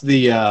 that's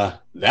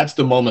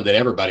the moment that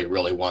everybody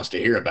really wants to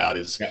hear about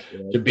is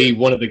to be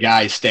one of the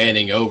guys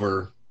standing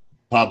over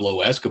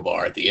Pablo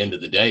Escobar at the end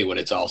of the day when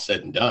it's all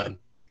said and done.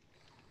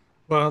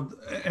 Well,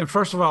 and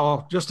first of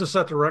all, just to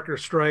set the record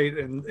straight,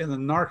 in the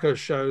Narcos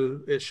show,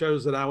 it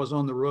shows that I was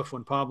on the roof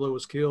when Pablo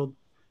was killed.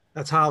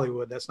 That's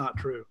Hollywood. That's not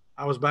true.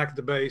 I was back at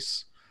the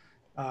base,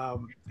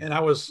 and I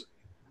was,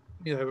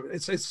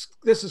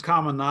 this is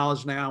common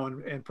knowledge now,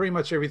 and pretty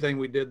much everything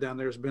we did down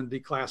there has been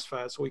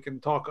declassified, so we can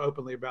talk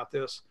openly about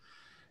this.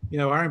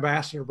 Our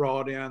ambassador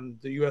brought in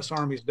the U.S.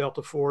 Army's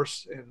Delta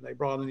Force, and they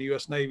brought in the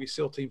U.S. Navy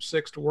SEAL Team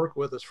 6 to work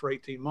with us for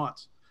 18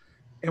 months.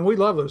 And we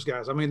love those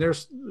guys. I mean,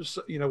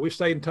 we've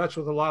stayed in touch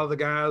with a lot of the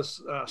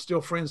guys,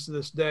 still friends to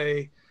this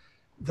day.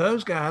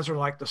 Those guys are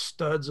like the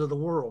studs of the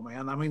world,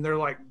 man. I mean, they're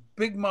like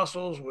big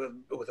muscles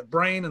with a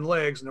brain and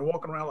legs, and they're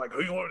walking around like,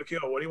 who you want me to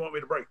kill? What do you want me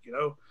to break?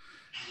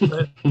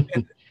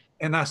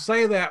 And I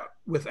say that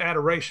with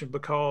adoration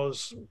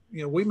because,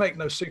 we make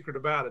no secret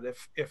about it.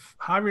 If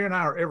Javier and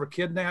I are ever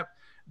kidnapped,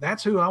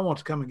 that's who I want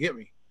to come and get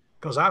me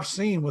because I've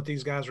seen what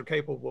these guys are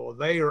capable of.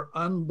 They are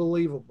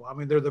unbelievable. I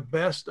mean, they're the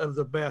best of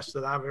the best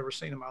that I've ever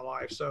seen in my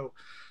life. So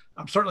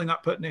I'm certainly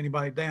not putting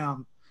anybody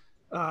down.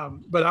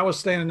 But I was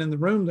standing in the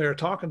room there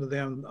talking to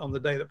them on the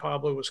day that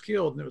Pablo was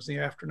killed, and it was in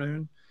the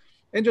afternoon,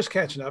 and just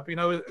catching up.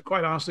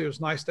 Quite honestly, it was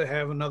nice to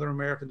have another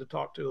American to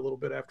talk to a little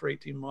bit after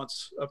 18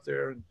 months up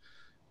there.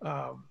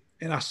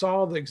 And I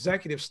saw the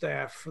executive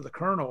staff for the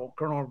Colonel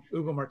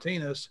Hugo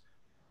Martinez,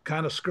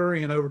 kind of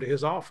scurrying over to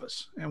his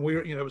office. And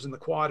it was in the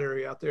quad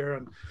area out there.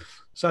 And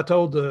so I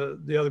told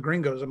the other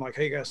gringos, I'm like,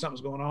 hey guys,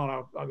 something's going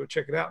on. I'll go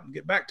check it out and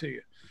get back to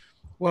you.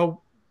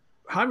 Well,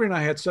 Javier and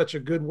I had such a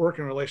good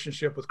working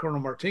relationship with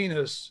Colonel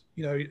Martinez,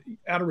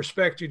 out of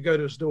respect, you'd go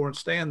to his door and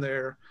stand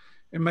there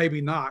and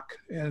maybe knock.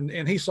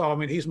 And he saw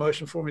me and he's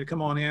motioned for me to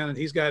come on in, and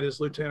he's got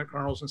his lieutenant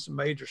colonels and some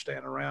majors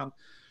standing around.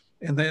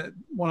 And then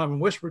one of them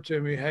whispered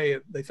to me, hey,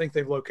 they think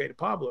they've located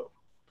Pablo.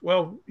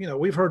 Well,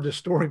 we've heard this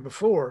story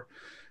before,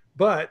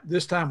 but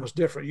this time was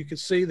different. You could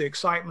see the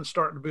excitement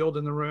starting to build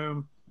in the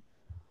room,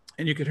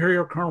 and you could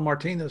hear Colonel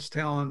Martinez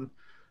telling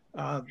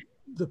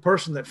the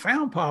person that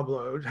found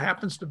Pablo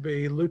happens to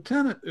be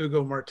Lieutenant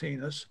Hugo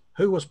Martinez,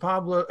 who was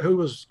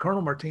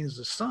Colonel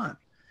Martinez's son.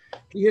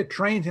 He had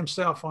trained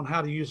himself on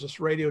how to use this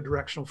radio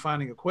directional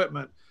finding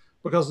equipment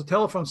because the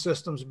telephone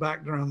systems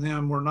back during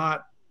them were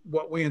not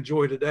what we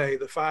enjoy today,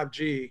 the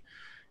 5G.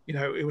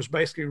 It was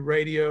basically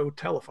radio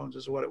telephones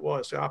is what it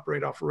was, to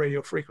operate off of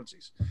radio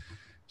frequencies.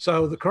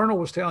 So the colonel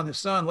was telling his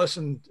son,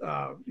 listen,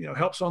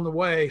 help's on the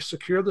way,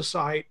 secure the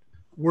site.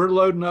 We're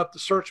loading up the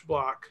search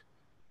block,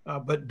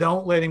 but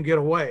don't let him get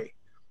away.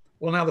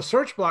 Well, now the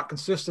search block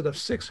consisted of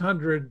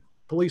 600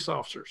 police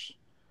officers.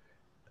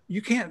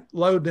 You can't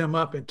load them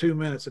up in 2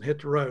 minutes and hit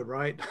the road,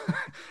 right?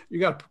 You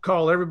got to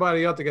call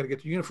everybody up. They got to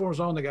get the uniforms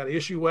on. They got to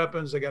issue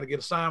weapons. They got to get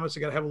assignments.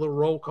 They got to have a little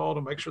roll call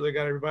to make sure they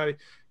got everybody,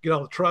 get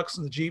all the trucks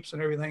and the Jeeps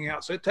and everything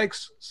out. So it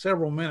takes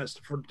several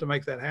minutes to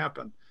make that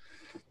happen.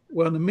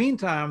 Well, in the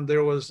meantime,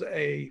 there was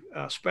a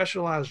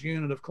specialized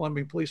unit of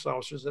Colombian police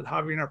officers that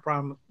Javier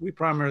and I we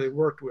primarily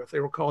worked with. They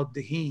were called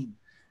DIJIN.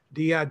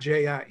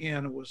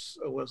 DIJIN was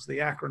the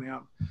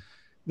acronym.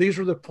 These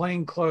were the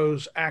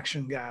plainclothes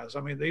action guys.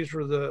 I mean, these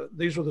were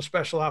the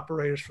special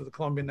operators for the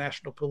Colombian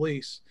National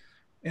Police,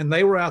 and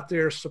they were out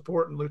there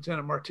supporting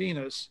Lieutenant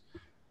Martinez.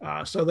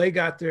 So they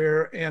got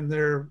there, and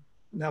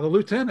now the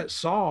lieutenant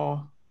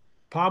saw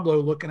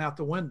Pablo looking out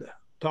the window,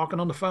 talking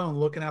on the phone,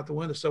 looking out the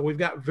window. So we've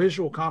got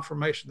visual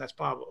confirmation that's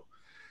Pablo.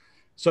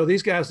 So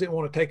these guys didn't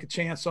want to take a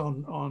chance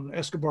on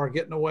Escobar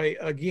getting away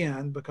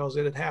again because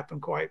it had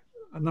happened quite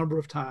a number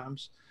of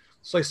times.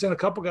 So they sent a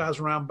couple guys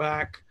around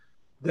back.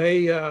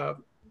 They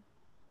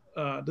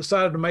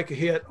decided to make a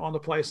hit on the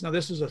place. Now,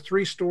 this is a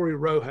 3-story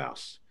row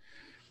house.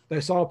 They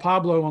saw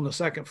Pablo on the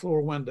 2nd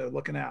floor window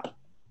looking out.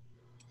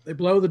 They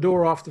blow the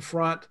door off the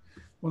front.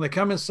 When they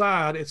come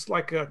inside, it's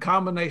like a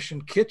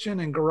combination kitchen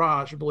and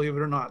garage, believe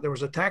it or not. There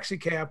was a taxi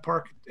cab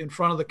parked in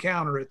front of the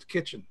counter at the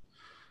kitchen.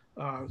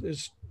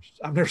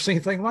 I've never seen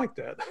anything like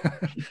that.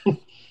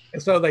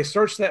 And so they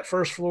searched that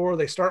 1st floor.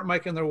 They start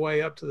making their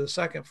way up to the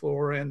 2nd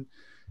floor. And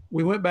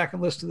we went back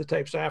and listened to the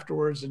tapes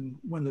afterwards. And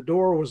when the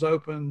door was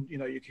open, you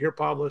could hear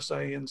Pablo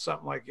saying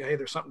something like, "Hey,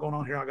 there's something going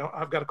on here.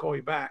 I've got to call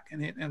you back."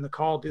 And the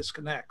call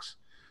disconnects.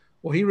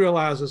 Well, he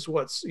realizes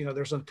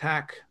there's an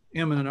attack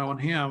imminent on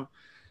him.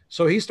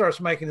 So he starts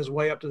making his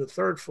way up to the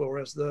 3rd floor.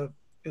 As the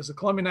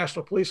Columbia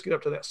National Police get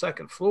up to that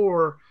 2nd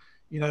floor,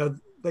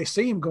 they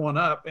see him going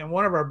up. And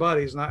one of our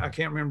buddies, and I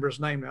can't remember his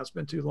name now, it's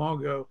been too long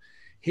ago,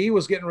 he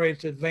was getting ready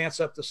to advance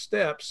up the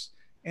steps,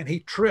 and he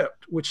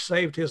tripped, which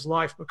saved his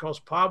life because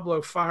Pablo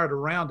fired a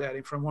round at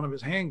him from one of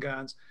his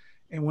handguns.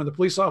 And when the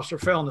police officer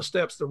fell on the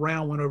steps, the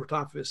round went over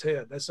top of his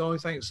head. That's the only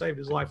thing that saved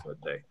his life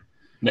that day.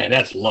 Man,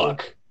 that's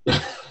luck.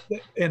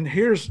 And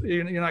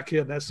you're not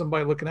kidding. That's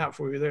somebody looking out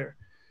for you there.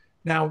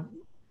 Now,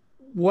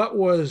 what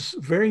was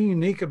very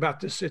unique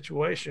about this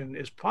situation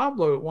is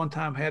Pablo at one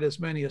time had as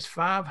many as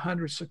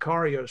 500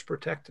 sicarios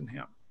protecting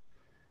him.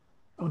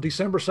 On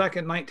December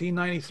 2nd,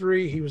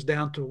 1993, he was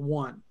down to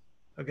 1,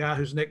 a guy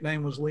whose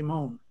nickname was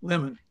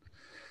Lemon.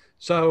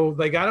 So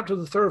they got up to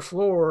the 3rd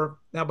floor.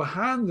 Now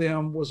behind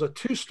them was a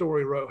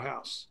 2-story row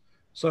house.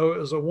 So it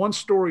was a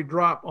 1-story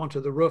drop onto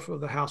the roof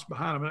of the house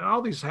behind them. And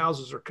all these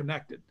houses are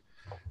connected.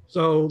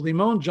 So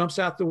Lemon jumps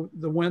out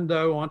the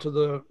window onto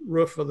the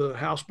roof of the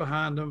house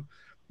behind him,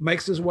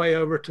 makes his way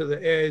over to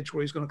the edge where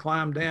he's going to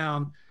climb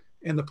down,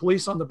 and the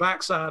police on the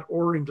backside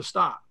order him to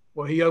stop.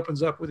 Well, he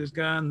opens up with his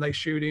gun. They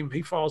shoot him.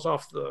 He falls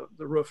off the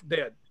roof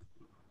dead.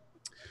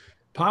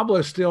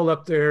 Pablo's still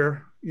up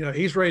there.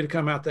 He's ready to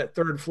come out that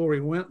 3rd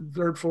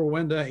floor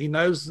window. He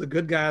knows the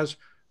good guys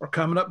are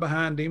coming up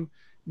behind him.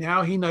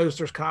 Now he knows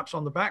there's cops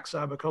on the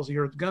backside because he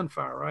heard the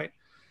gunfire, right?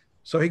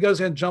 So he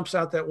goes in and jumps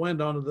out that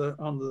window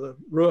onto the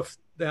roof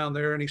down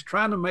there, and he's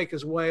trying to make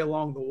his way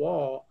along the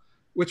wall,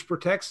 which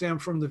protects him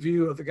from the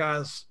view of the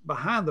guys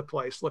behind the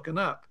place looking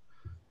up.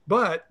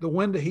 But the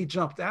window he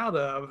jumped out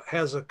of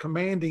has a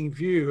commanding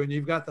view, and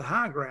you've got the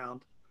high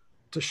ground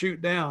to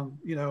shoot down,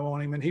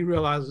 on him, and he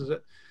realizes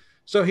it.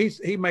 So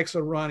he makes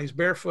a run. He's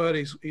barefoot.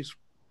 He's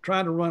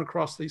trying to run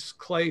across this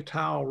clay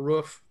tile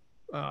roof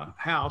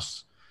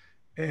house,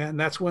 and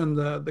that's when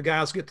the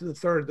guys get to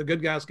the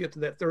good guys get to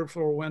that 3rd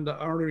floor window,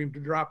 order him to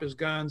drop his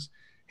guns.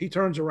 He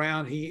turns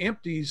around.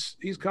 He's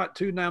got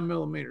 2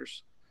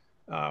 9mm.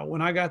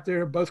 When I got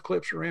there, both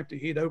clips were empty.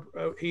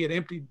 He had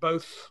emptied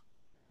both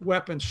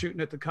weapons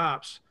shooting at the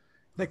cops.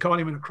 They caught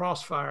him in a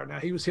crossfire. Now,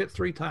 he was hit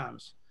 3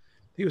 times.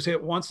 He was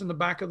hit once in the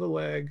back of the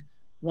leg,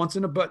 once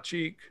in the butt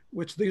cheek,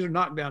 which these are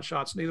knockdown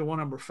shots. Neither one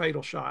of them were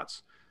fatal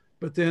shots.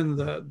 But then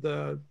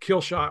the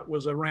kill shot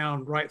was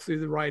around right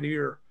through the right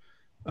ear.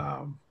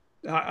 I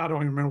don't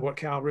even remember what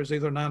caliber it is,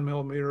 either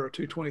 9mm or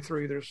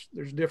 223.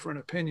 There's different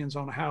opinions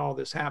on how all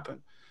this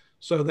happened.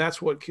 So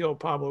that's what killed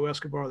Pablo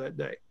Escobar that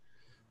day.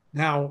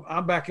 Now,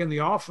 I'm back in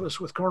the office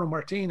with Colonel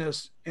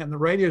Martinez, and the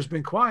radio's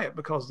been quiet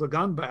because the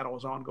gun battle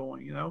is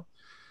ongoing, and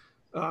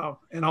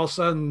all of a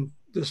sudden,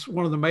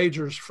 one of the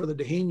majors for the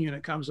Daheen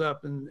unit comes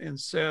up and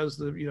says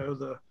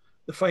the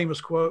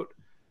famous quote,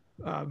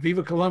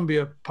 "Viva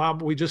Colombia,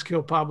 Pablo, we just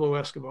killed Pablo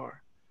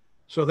Escobar."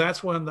 So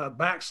that's when the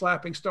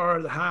backslapping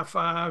started, the high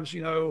fives.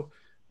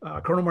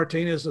 Colonel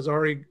Martinez has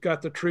already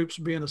got the troops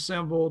being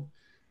assembled.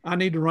 I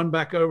need to run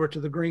back over to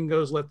the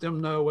Gringos, let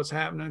them know what's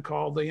happening,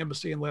 call the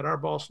embassy and let our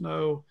boss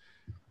know.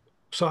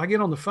 So I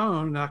get on the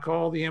phone and I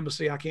call the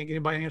embassy. I can't get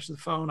anybody to answer the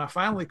phone. I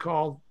finally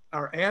called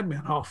our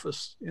admin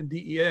office in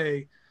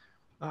DEA.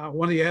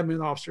 One of the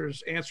admin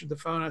officers answered the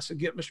phone. I said,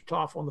 "Get Mr.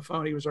 Toff on the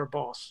phone." He was our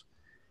boss.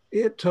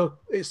 It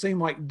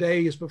seemed like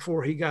days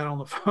before he got on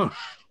the phone,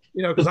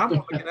 because I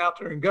want to get out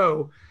there and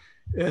go.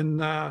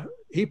 And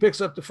he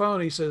picks up the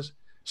phone. He says,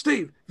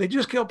 "Steve, they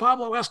just killed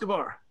Pablo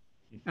Escobar."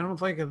 And I'm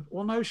thinking,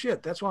 well, no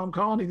shit. That's why I'm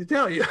calling you to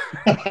tell you.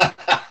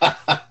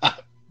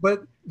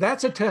 But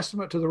that's a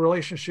testament to the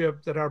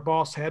relationship that our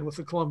boss had with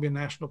the Colombian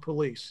National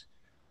Police.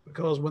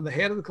 Because when the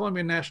head of the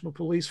Colombian National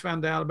Police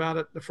found out about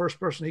it, the first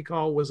person he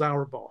called was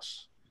our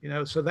boss.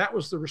 So that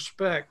was the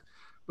respect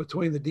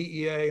between the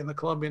DEA and the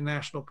Colombian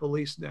National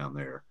Police down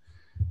there.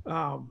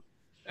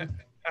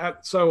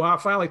 So I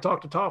finally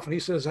talked to Toff, and he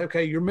says,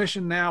 "Okay, your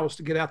mission now is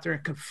to get out there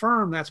and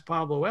confirm that's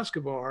Pablo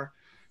Escobar."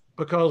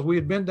 Because we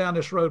had been down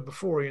this road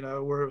before,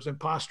 where it was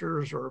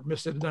imposters or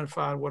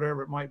misidentified,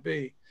 whatever it might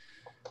be.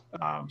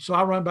 So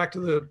I run back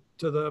to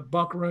the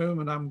bunk room,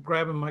 and I'm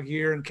grabbing my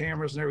gear and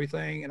cameras and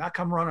everything. And I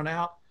come running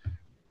out,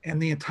 and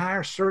the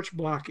entire search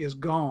block is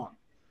gone.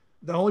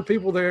 The only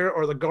people there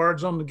are the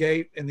guards on the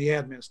gate and the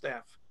admin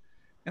staff.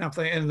 And I'm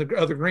thinking, and the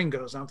other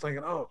gringos, I'm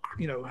thinking, oh,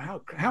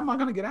 how am I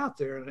going to get out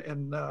there?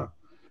 And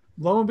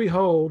lo and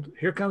behold,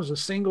 here comes a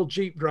single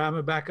Jeep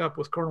driving back up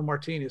with Colonel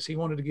Martinez. He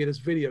wanted to get his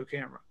video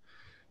camera.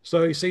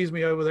 So he sees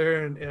me over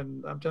there,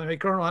 and I'm telling him, hey,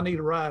 Colonel, I need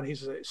a ride. He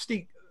says,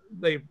 Steve,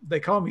 they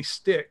call me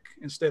Stick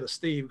instead of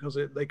Steve because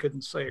they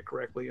couldn't say it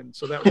correctly. And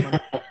so that was my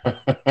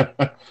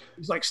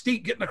he's like,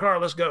 Steve, get in the car,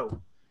 let's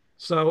go.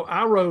 So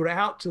I rode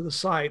out to the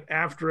site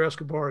after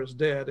Escobar is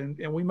dead,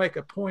 and we make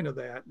a point of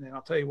that, and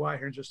I'll tell you why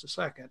here in just a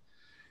second.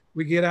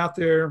 We get out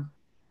there.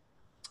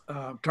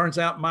 Turns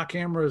out my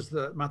camera is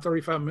my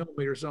 35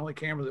 millimeter is the only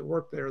camera that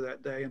worked there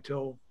that day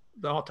until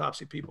the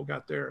autopsy people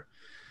got there.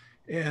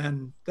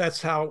 And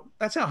that's how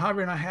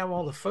Javier and I have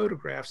all the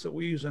photographs that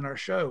we use in our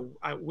show.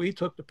 We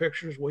took the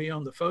pictures, we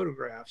own the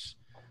photographs.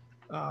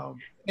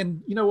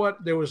 And you know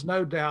what? There was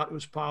no doubt it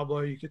was Pablo.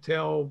 You could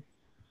tell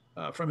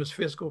from his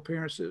physical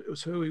appearance, it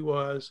was who he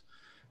was.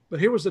 But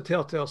here was the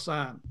telltale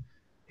sign.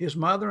 His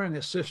mother and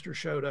his sister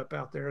showed up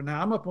out there.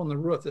 Now I'm up on the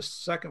roof, this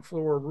second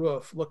floor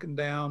roof, looking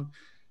down,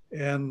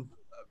 and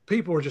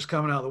people were just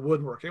coming out of the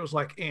woodwork. It was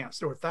like ants.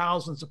 There were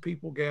thousands of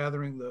people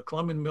gathering. The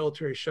Colombian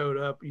military showed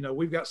up.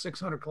 We've got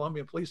 600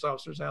 Colombian police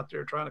officers out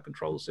there trying to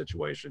control the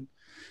situation.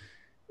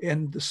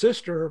 And the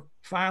sister,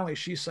 finally,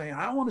 she's saying,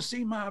 I want to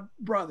see my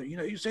brother.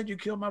 You said you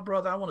killed my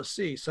brother. I want to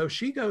see. So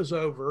she goes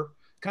over,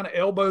 kind of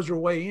elbows her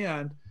way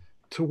in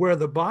to where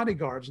the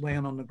bodyguards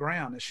land on the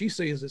ground. And she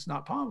sees it's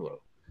not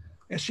Pablo.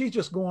 And she's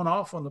just going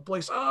off on the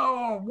police.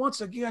 Oh,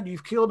 once again,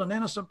 you've killed an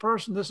innocent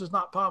person. This is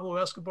not Pablo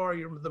Escobar.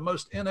 You're the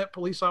most inept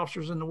police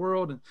officers in the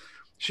world. And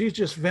she's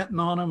just venting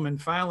on them. And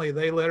finally,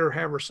 they let her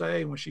have her say.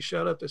 And when she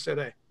shut up, they said,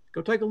 hey,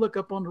 go take a look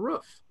up on the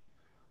roof.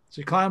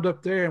 So she climbed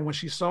up there. And when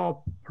she saw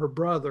her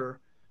brother,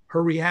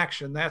 her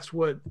reaction, that's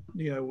what,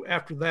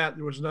 after that,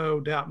 there was no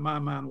doubt in my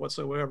mind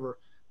whatsoever.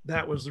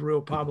 That was the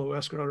real Pablo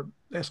Escobar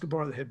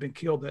that had been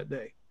killed that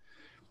day.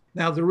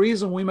 Now, the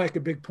reason we make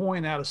a big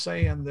point out of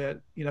saying that,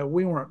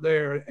 we weren't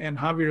there, and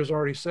Javier has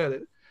already said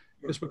it,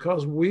 is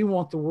because we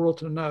want the world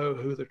to know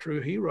who the true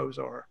heroes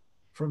are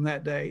from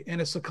that day. And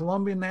it's the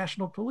Colombian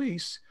National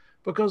Police,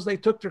 because they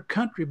took their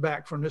country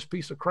back from this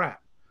piece of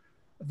crap.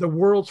 The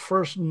world's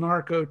first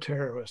narco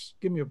terrorists.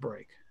 Give me a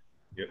break.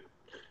 Yep.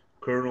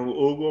 Colonel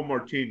Hugo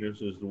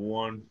Martinez is the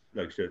one,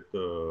 like I said,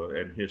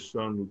 and his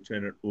son,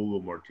 Lieutenant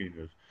Hugo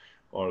Martinez,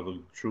 are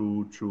the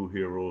true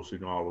heroes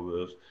in all of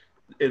this.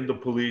 In the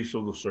police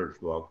of the search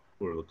block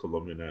for the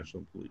Colombian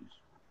National Police.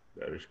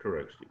 That is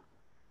correct, Steve.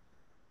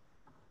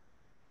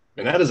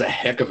 And that is a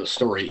heck of a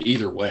story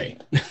either way.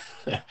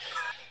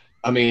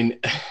 I mean,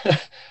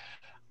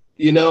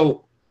 again,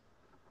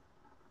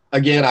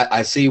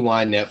 I see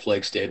why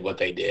Netflix did what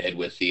they did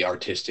with the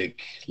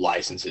artistic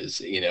licenses,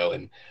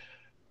 and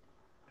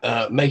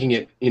making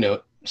it,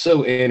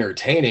 so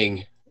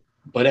entertaining.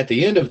 But at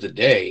the end of the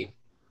day,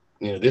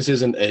 this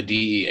isn't a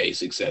DEA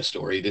success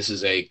story. This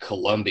is a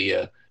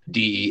Colombia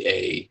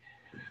DEA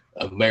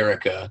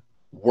America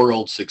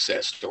world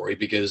success story,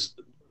 because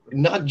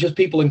not just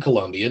people in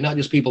Colombia, not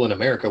just people in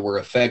America were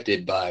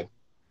affected by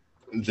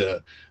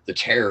the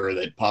terror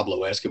that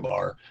Pablo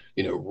Escobar,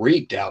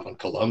 wreaked out in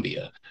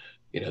Colombia.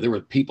 There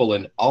were people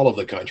in all of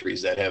the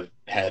countries that have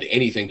had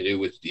anything to do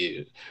with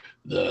the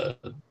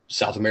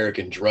South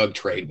American drug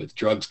trade, with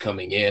drugs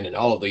coming in, and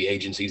all of the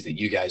agencies that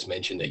you guys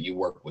mentioned that you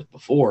worked with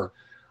before.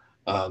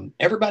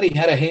 Everybody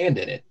had a hand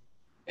in it.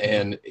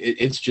 And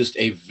it's just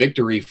a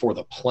victory for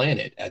the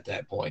planet at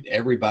that point.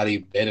 Everybody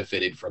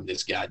benefited from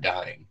this guy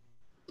dying.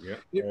 Yeah.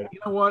 You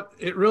know what?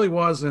 It really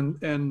was.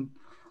 And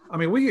I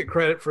mean, we get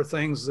credit for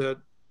things that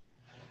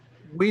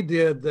we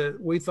did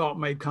that we thought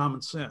made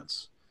common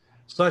sense,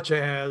 such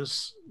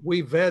as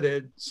we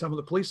vetted some of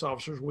the police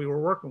officers we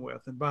were working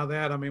with. And by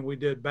that, I mean, we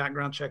did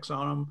background checks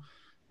on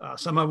them.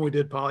 Some of them we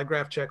did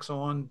polygraph checks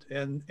on.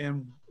 And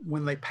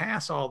when they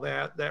pass all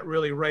that, that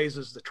really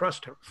raises the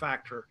trust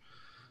factor.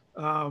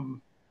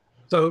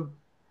 So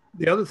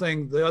the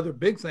other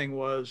big thing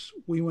was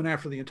we went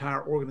after the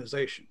entire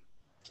organization.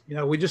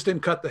 We just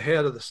didn't cut the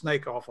head of the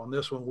snake off on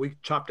this one. We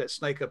chopped that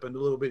snake up into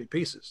little bitty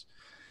pieces.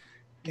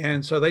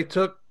 And so then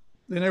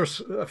there was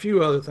a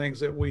few other things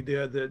that we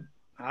did that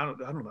I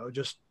don't know,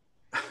 just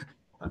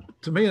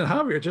to me and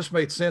Javier, it just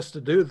made sense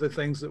to do the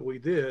things that we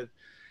did.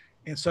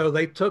 And so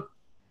they took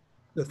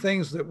the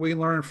things that we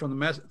learned from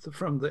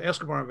the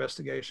Escobar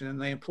investigation, and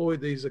they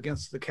employed these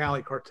against the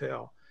Cali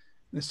cartel.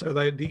 And so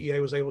the DEA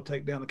was able to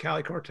take down the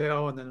Cali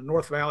cartel, and then the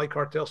North Valley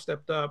cartel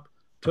stepped up,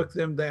 took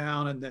them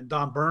down, and then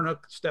Don Berna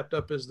stepped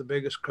up as the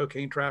biggest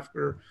cocaine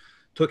trafficker,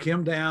 took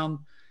him down.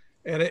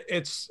 And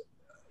it's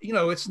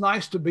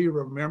nice to be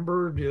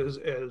remembered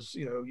as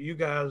you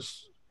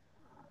guys.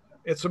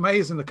 It's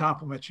amazing the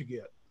compliments you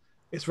get.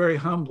 It's very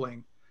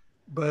humbling,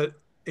 but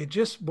it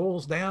just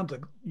boils down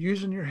to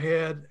using your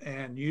head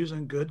and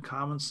using good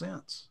common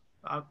sense.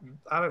 I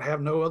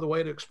have no other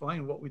way to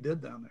explain what we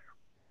did down there.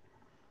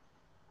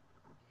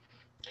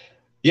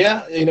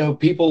 Yeah,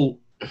 people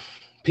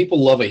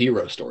love a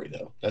hero story,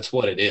 though. That's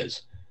what it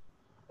is.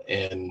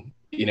 And,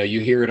 you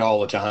hear it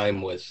all the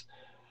time with,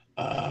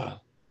 I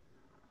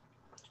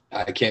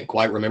can't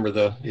quite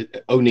remember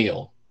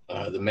O'Neill.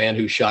 the man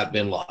who shot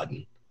bin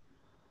Laden.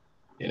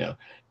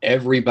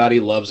 Everybody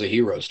loves a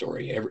hero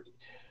story.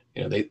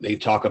 They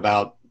talk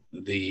about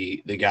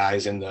the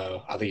guys in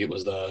I think it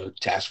was the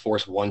Task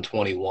Force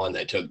 121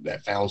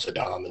 that found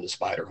Saddam in the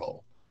spider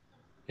hole.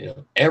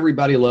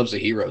 Everybody loves a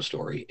hero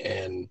story.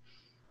 And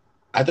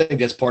I think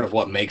that's part of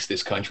what makes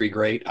this country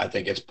great. I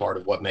think it's part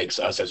of what makes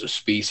us as a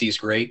species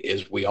great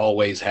is we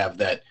always have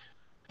that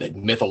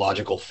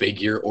mythological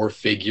figure or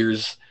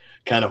figures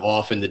kind of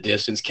off in the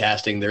distance,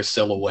 casting their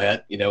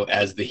silhouette,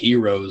 as the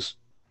heroes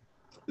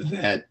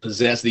that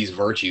possess these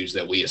virtues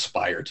that we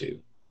aspire to.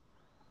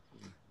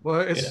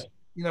 Well, it's,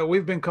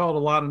 we've been called a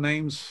lot of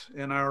names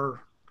in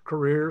our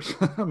careers.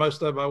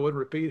 Most of them I wouldn't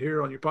repeat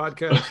here on your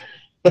podcast.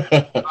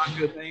 Not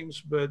good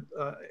names, but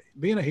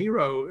being a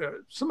hero,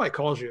 somebody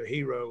calls you a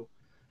hero,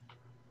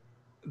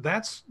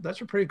 that's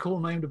a pretty cool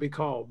name to be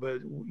called.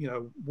 But,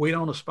 we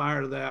don't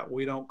aspire to that.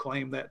 We don't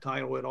claim that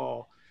title at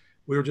all.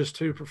 We were just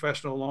two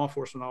professional law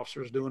enforcement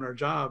officers doing our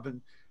job.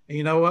 And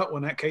you know what?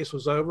 When that case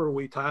was over,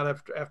 we tied up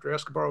after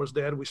Escobar was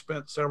dead. We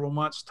spent several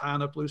months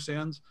tying up loose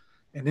ends.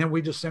 And then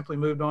we just simply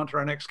moved on to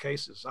our next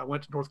cases. I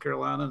went to North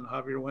Carolina and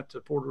Javier went to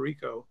Puerto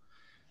Rico.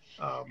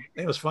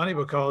 It was funny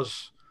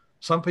because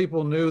some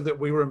people knew that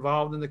we were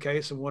involved in the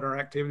case and what our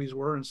activities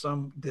were, and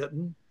some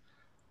didn't.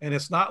 And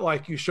it's not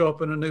like you show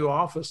up in a new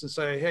office and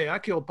say, hey, I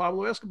killed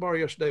Pablo Escobar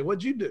yesterday.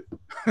 What'd you do?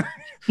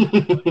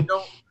 You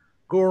don't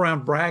go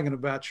around bragging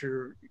about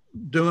your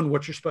doing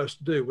what you're supposed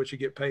to do, what you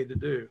get paid to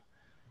do.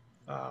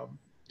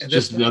 And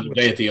just another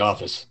day at the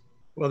office.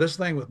 Well, this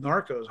thing with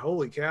Narcos,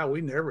 holy cow,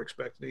 we never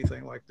expected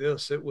anything like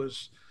this. It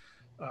was,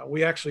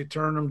 we actually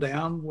turned them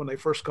down when they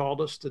first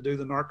called us to do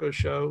the Narcos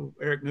show.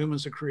 Eric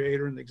Newman's the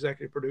creator and the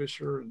executive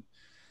producer. And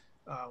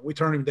we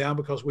turned him down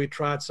because we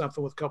tried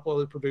something with a couple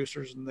other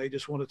producers and they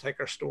just wanted to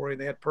take our story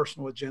and they had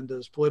personal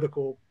agendas,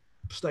 political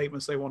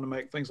statements they want to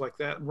make, things like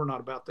that. And we're not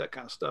about that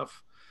kind of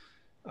stuff.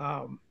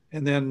 And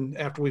then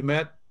after we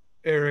met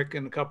Eric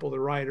and a couple of the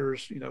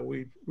writers,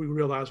 we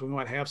realized we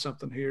might have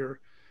something here.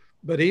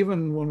 But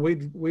even when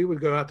we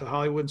would go out to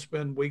Hollywood and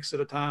spend weeks at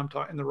a time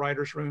in the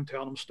writer's room,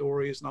 telling them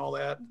stories and all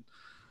that. And,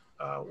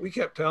 we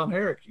kept telling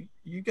Eric,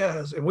 you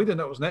guys, and we didn't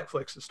know it was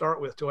Netflix to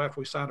start with till after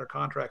we signed our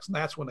contracts. And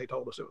that's when they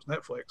told us it was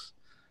Netflix.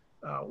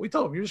 We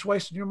told them, you're just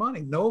wasting your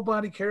money.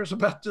 Nobody cares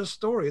about this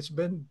story. It's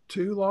been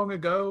too long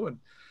ago, and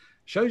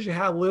shows you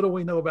how little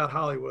we know about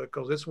Hollywood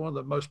because it's one of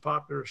the most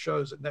popular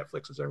shows that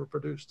Netflix has ever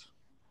produced.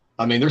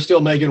 I mean, they're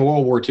still making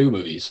World War II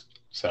movies.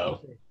 So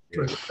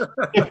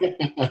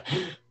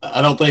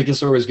I don't think the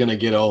story is going to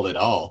get old at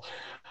all.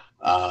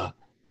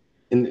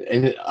 And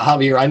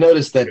Javier, I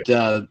noticed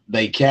that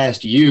they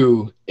cast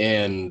you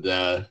in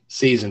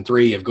season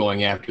 3 of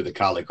Going After the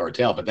Cali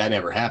Cartel, but that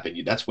never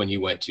happened. That's when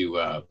you went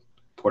to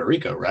Puerto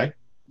Rico, right?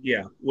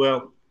 Yeah.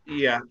 Well,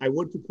 yeah, I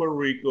went to Puerto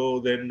Rico.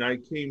 Then I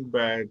came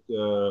back.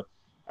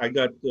 I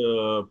got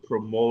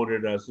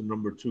promoted as the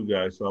number 2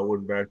 guy. So I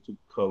went back to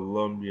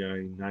Colombia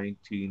in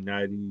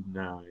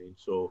 1999.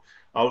 So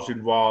I was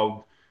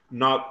involved,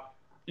 not,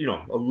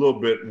 a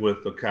little bit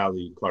with the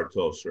Cali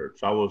cartel search.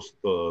 I was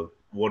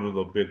one of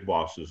the big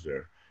bosses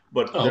there.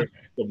 But there's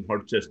some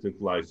artistic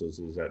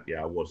licenses that,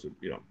 I wasn't,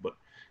 but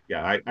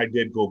yeah, I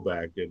did go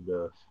back. And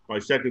my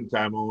second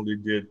time I only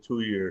did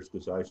 2 years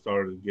because I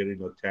started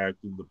getting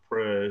attacked in the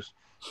press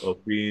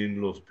of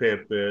being Los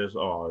Pepes.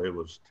 Oh, it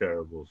was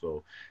terrible.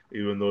 So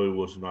even though it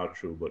was not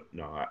true, but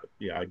no,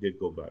 I did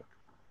go back.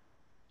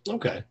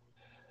 Okay.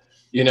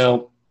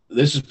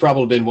 This has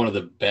probably been one of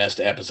the best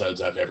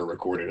episodes I've ever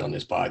recorded on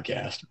this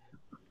podcast.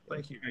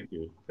 Thank you. Thank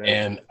you.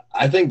 And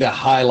I think the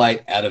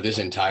highlight out of this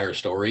entire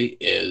story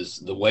is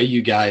the way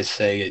you guys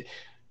say it.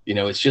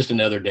 It's just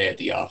another day at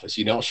the office.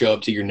 You don't show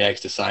up to your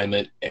next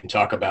assignment and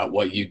talk about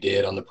what you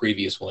did on the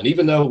previous one,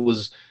 even though it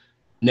was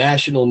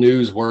national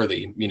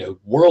newsworthy,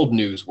 world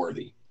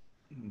newsworthy.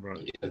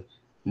 Right.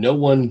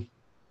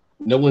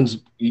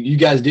 You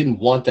guys didn't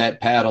want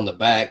that pat on the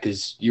back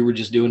because you were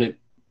just doing it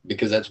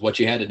because that's what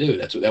you had to do.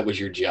 That was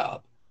your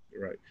job.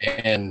 Right.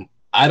 And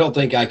I don't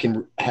think I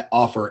can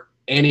offer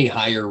any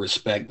higher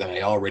respect than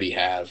I already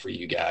have for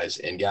you guys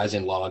and guys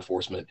in law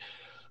enforcement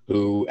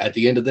who at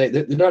the end of the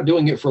day, they're not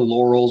doing it for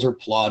laurels or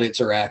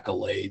plaudits or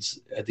accolades.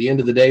 At the end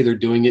of the day, they're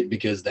doing it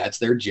because that's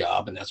their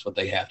job and that's what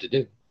they have to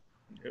do.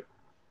 Yep.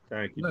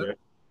 Thank you, Jack.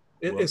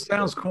 It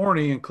sounds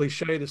corny and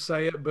cliche to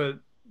say it, but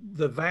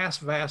the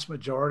vast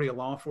majority of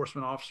law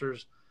enforcement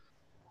officers,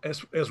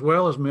 as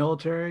well as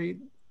military,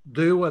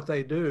 do what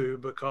they do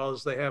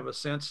because they have a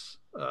sense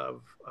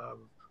of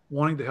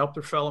wanting to help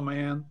their fellow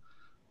man,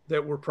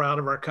 that we're proud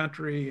of our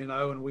country,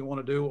 and we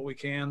want to do what we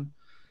can.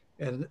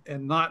 And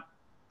I'm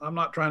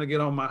not trying to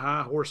get on my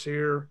high horse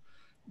here.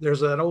 There's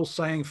that old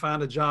saying,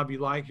 find a job you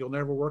like, you'll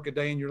never work a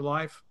day in your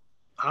life.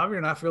 Javier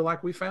and I feel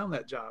like we found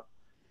that job.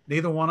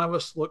 Neither one of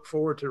us look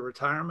forward to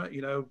retirement.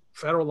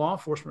 Federal law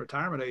enforcement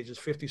retirement age is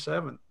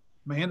 57,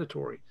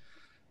 mandatory.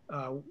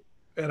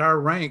 At our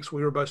ranks,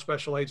 we were both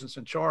special agents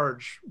in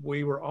charge.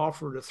 We were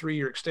offered a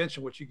 3-year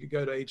extension, which you could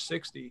go to age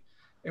 60,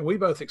 and we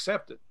both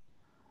accepted.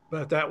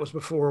 But that was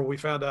before we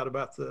found out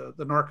about the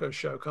Narcos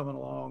show coming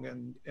along.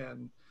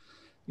 And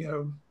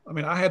I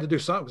mean, I had to do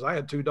something because I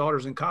had 2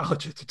 daughters in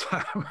college at the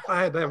time.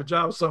 I had to have a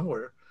job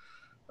somewhere.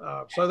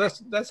 So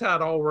that's how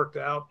it all worked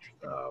out.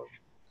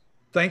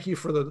 Thank you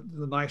for the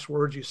nice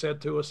words you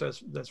said to us.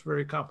 That's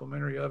very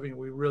complimentary of you.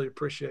 We really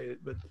appreciate it.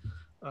 But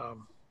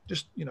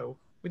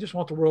we just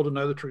want the world to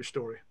know the true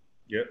story.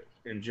 Yep.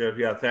 And Jeff,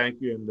 yeah, thank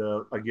you. And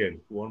again,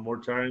 one more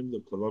time,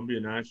 the Colombia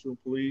National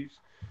Police.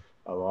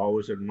 I'll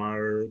always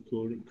admire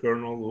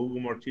Colonel Hugo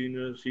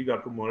Martinez. He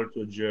got promoted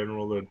to a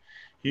general, and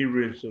he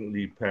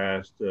recently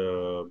passed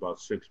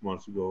about 6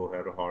 months ago.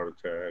 Had a heart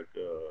attack.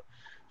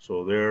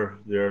 So they're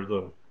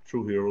the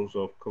true heroes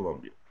of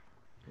Colombia.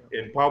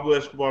 And Pablo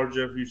Escobar,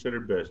 Jeff, you said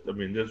it best. I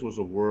mean, this was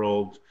a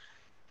world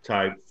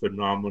type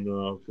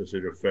phenomena because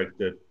it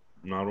affected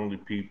not only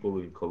people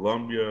in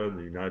Colombia,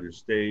 the United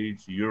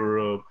States,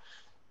 Europe,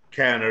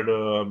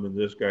 Canada. I mean,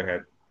 this guy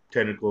had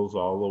tentacles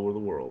all over the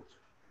world.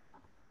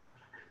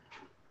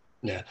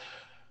 Yeah.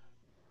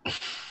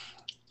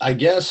 I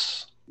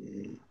guess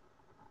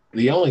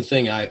the only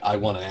thing I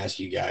want to ask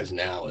you guys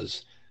now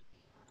is,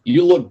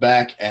 you look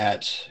back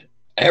at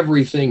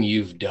everything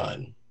you've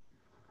done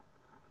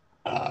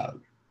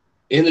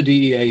in the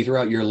DEA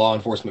throughout your law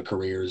enforcement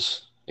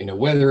careers,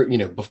 whether,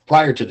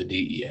 prior to the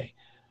DEA,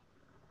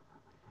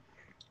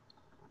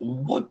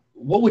 what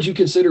would you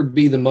consider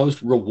be the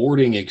most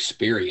rewarding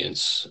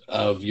experience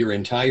of your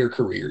entire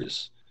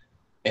careers?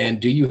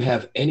 And do you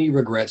have any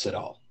regrets at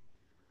all?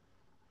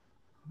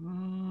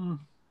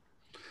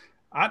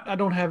 I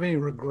don't have any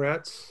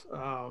regrets.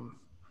 And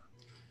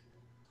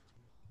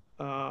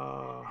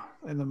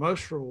the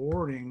most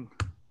rewarding,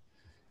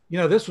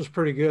 this was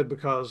pretty good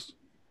because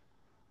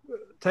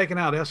taking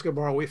out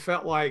Escobar, we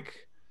felt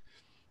like,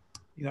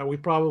 we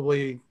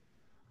probably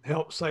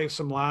helped save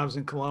some lives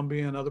in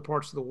Colombia and other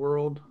parts of the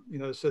world,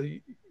 so,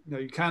 you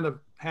kind of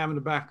have in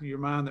the back of your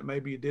mind that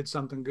maybe you did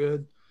something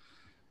good.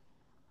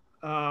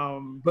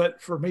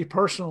 But for me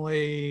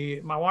personally,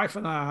 my wife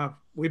and I,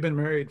 we've been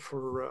married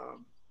for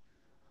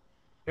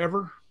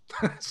ever.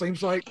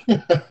 Seems like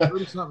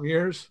 30-something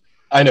years.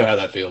 I know how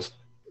that feels.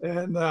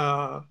 And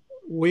our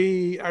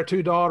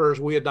 2 daughters,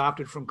 we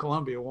adopted from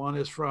Colombia. One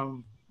is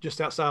from just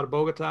outside of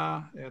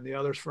Bogota, and the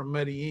other's from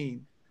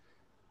Medellin.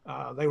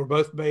 They were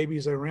both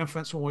babies. They were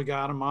infants when we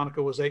got them.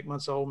 Monica was 8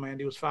 months old.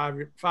 Mandy was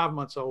 5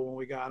 months old when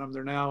we got them.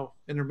 They're now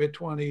in their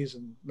mid-20s,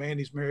 and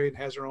Mandy's married,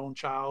 has her own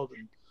child.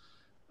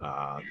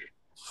 And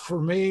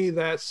for me,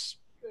 that's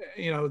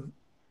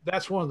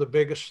one of the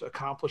biggest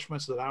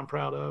accomplishments that I'm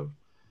proud of,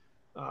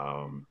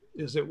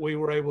 is that we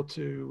were able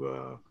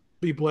to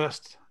be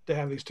blessed to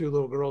have these 2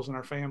 little girls in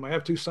our family. I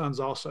have 2 sons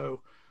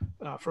also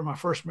from my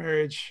first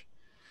marriage.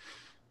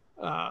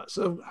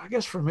 So I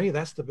guess for me,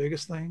 that's the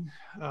biggest thing.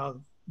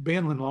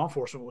 Being in law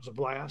enforcement was a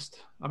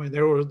blast. I mean,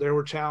 there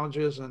were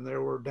challenges and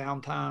there were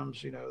down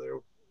times,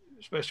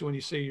 especially when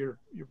you see your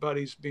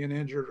buddies being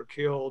injured or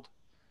killed.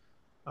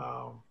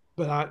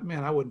 But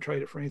I wouldn't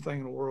trade it for anything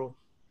in the world.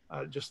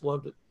 I just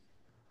loved it.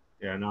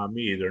 Yeah, not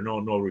me either. No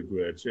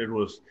regrets. It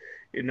was,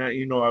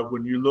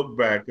 when you look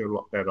back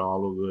at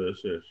all of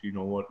this, as you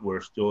know what,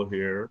 we're still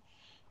here,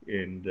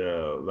 and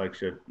like I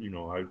said,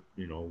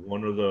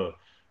 one of the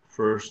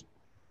first,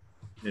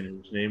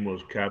 and his name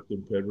was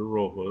Captain Pedro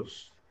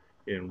Rojas,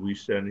 and we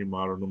sent him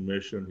out on a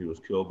mission. He was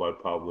killed by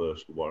Pablo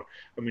Escobar.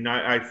 I mean,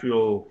 I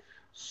feel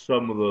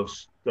some of the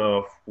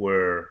stuff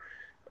where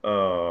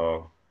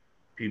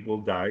people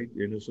died,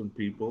 innocent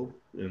people,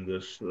 in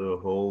this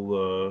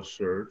whole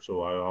search.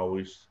 So I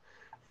always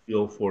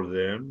feel for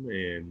them,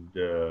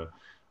 and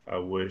I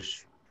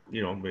wish,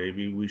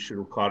 maybe we should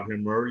have caught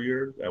him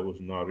earlier. That was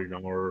not in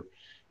our,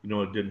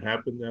 it didn't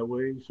happen that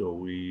way. So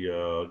we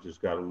just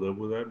got to live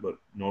with that, but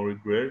no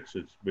regrets.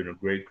 It's been a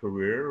great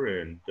career,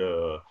 and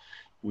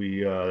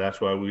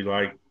that's why we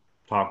like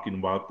talking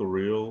about the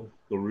real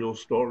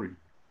story.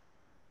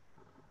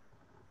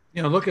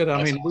 Look at,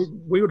 I mean,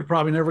 we would have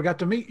probably never got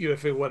to meet you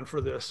if it wasn't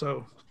for this.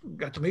 So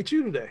got to meet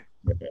you today.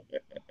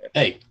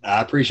 Hey,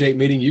 I appreciate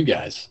meeting you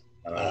guys.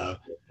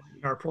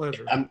 Our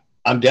pleasure.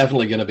 I'm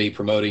definitely going to be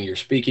promoting your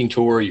speaking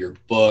tour, your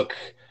book.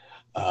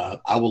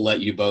 I will let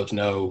you both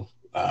know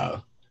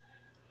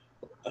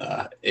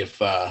if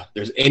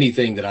there's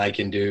anything that I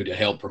can do to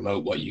help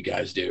promote what you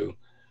guys do.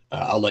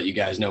 I'll let you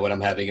guys know when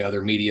I'm having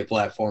other media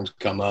platforms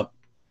come up.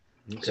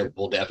 Okay. So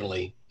we'll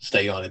definitely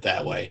stay on it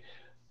that way.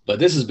 But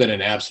this has been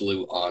an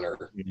absolute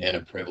honor and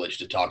a privilege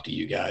to talk to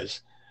you guys.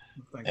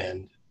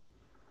 And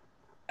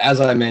as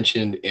I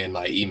mentioned in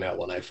my email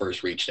when I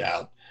first reached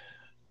out,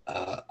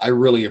 I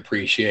really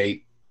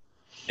appreciate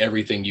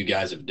everything you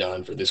guys have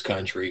done for this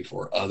country,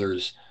 for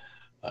others,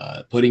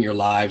 putting your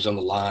lives on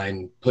the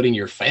line, putting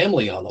your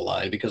family on the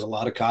line, because a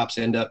lot of cops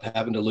end up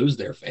having to lose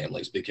their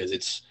families because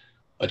it's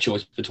a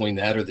choice between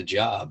that or the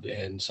job.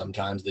 And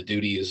sometimes the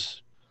duty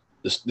is,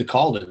 the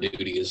call to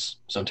duty is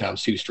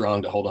sometimes too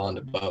strong to hold on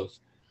to both.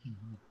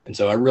 And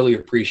so I really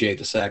appreciate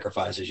the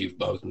sacrifices you've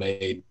both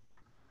made.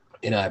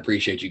 And I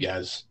appreciate you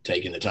guys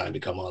taking the time to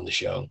come on the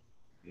show.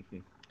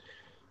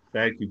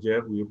 Thank you,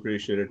 Jeff. We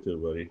appreciate it too,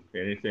 buddy.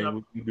 Anything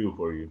we can do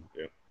for you.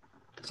 Yeah.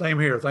 Same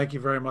here. Thank you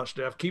very much,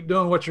 Jeff. Keep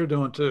doing what you're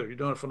doing too. You're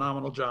doing a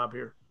phenomenal job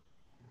here.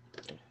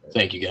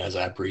 Thank you, guys.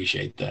 I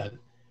appreciate that.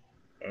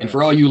 And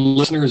for all you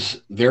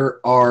listeners, there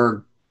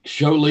are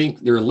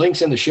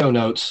links in the show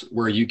notes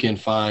where you can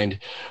find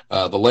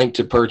the link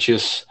to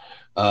purchase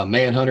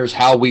Manhunters,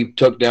 How We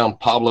Took Down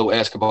Pablo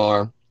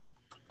Escobar.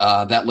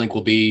 That link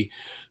will be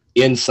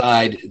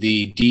inside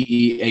the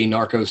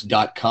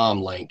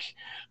DEANarcos.com link.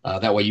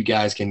 That way you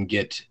guys can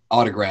get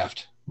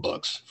autographed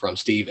books from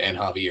Steve and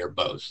Javier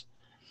both.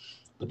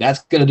 But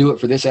that's going to do it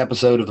for this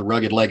episode of the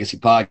Rugged Legacy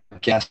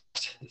Podcast.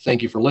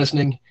 Thank you for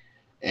listening,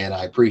 and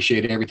I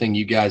appreciate everything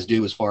you guys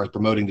do as far as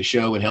promoting the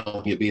show and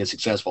helping it be as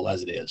successful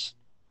as it is.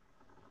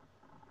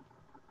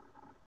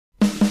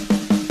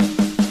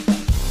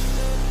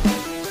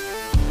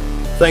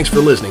 Thanks for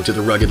listening to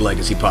the Rugged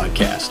Legacy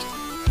Podcast.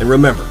 And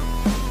remember,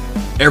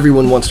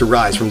 everyone wants to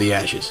rise from the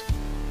ashes,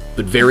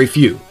 but very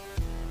few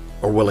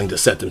are willing to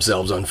set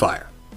themselves on fire.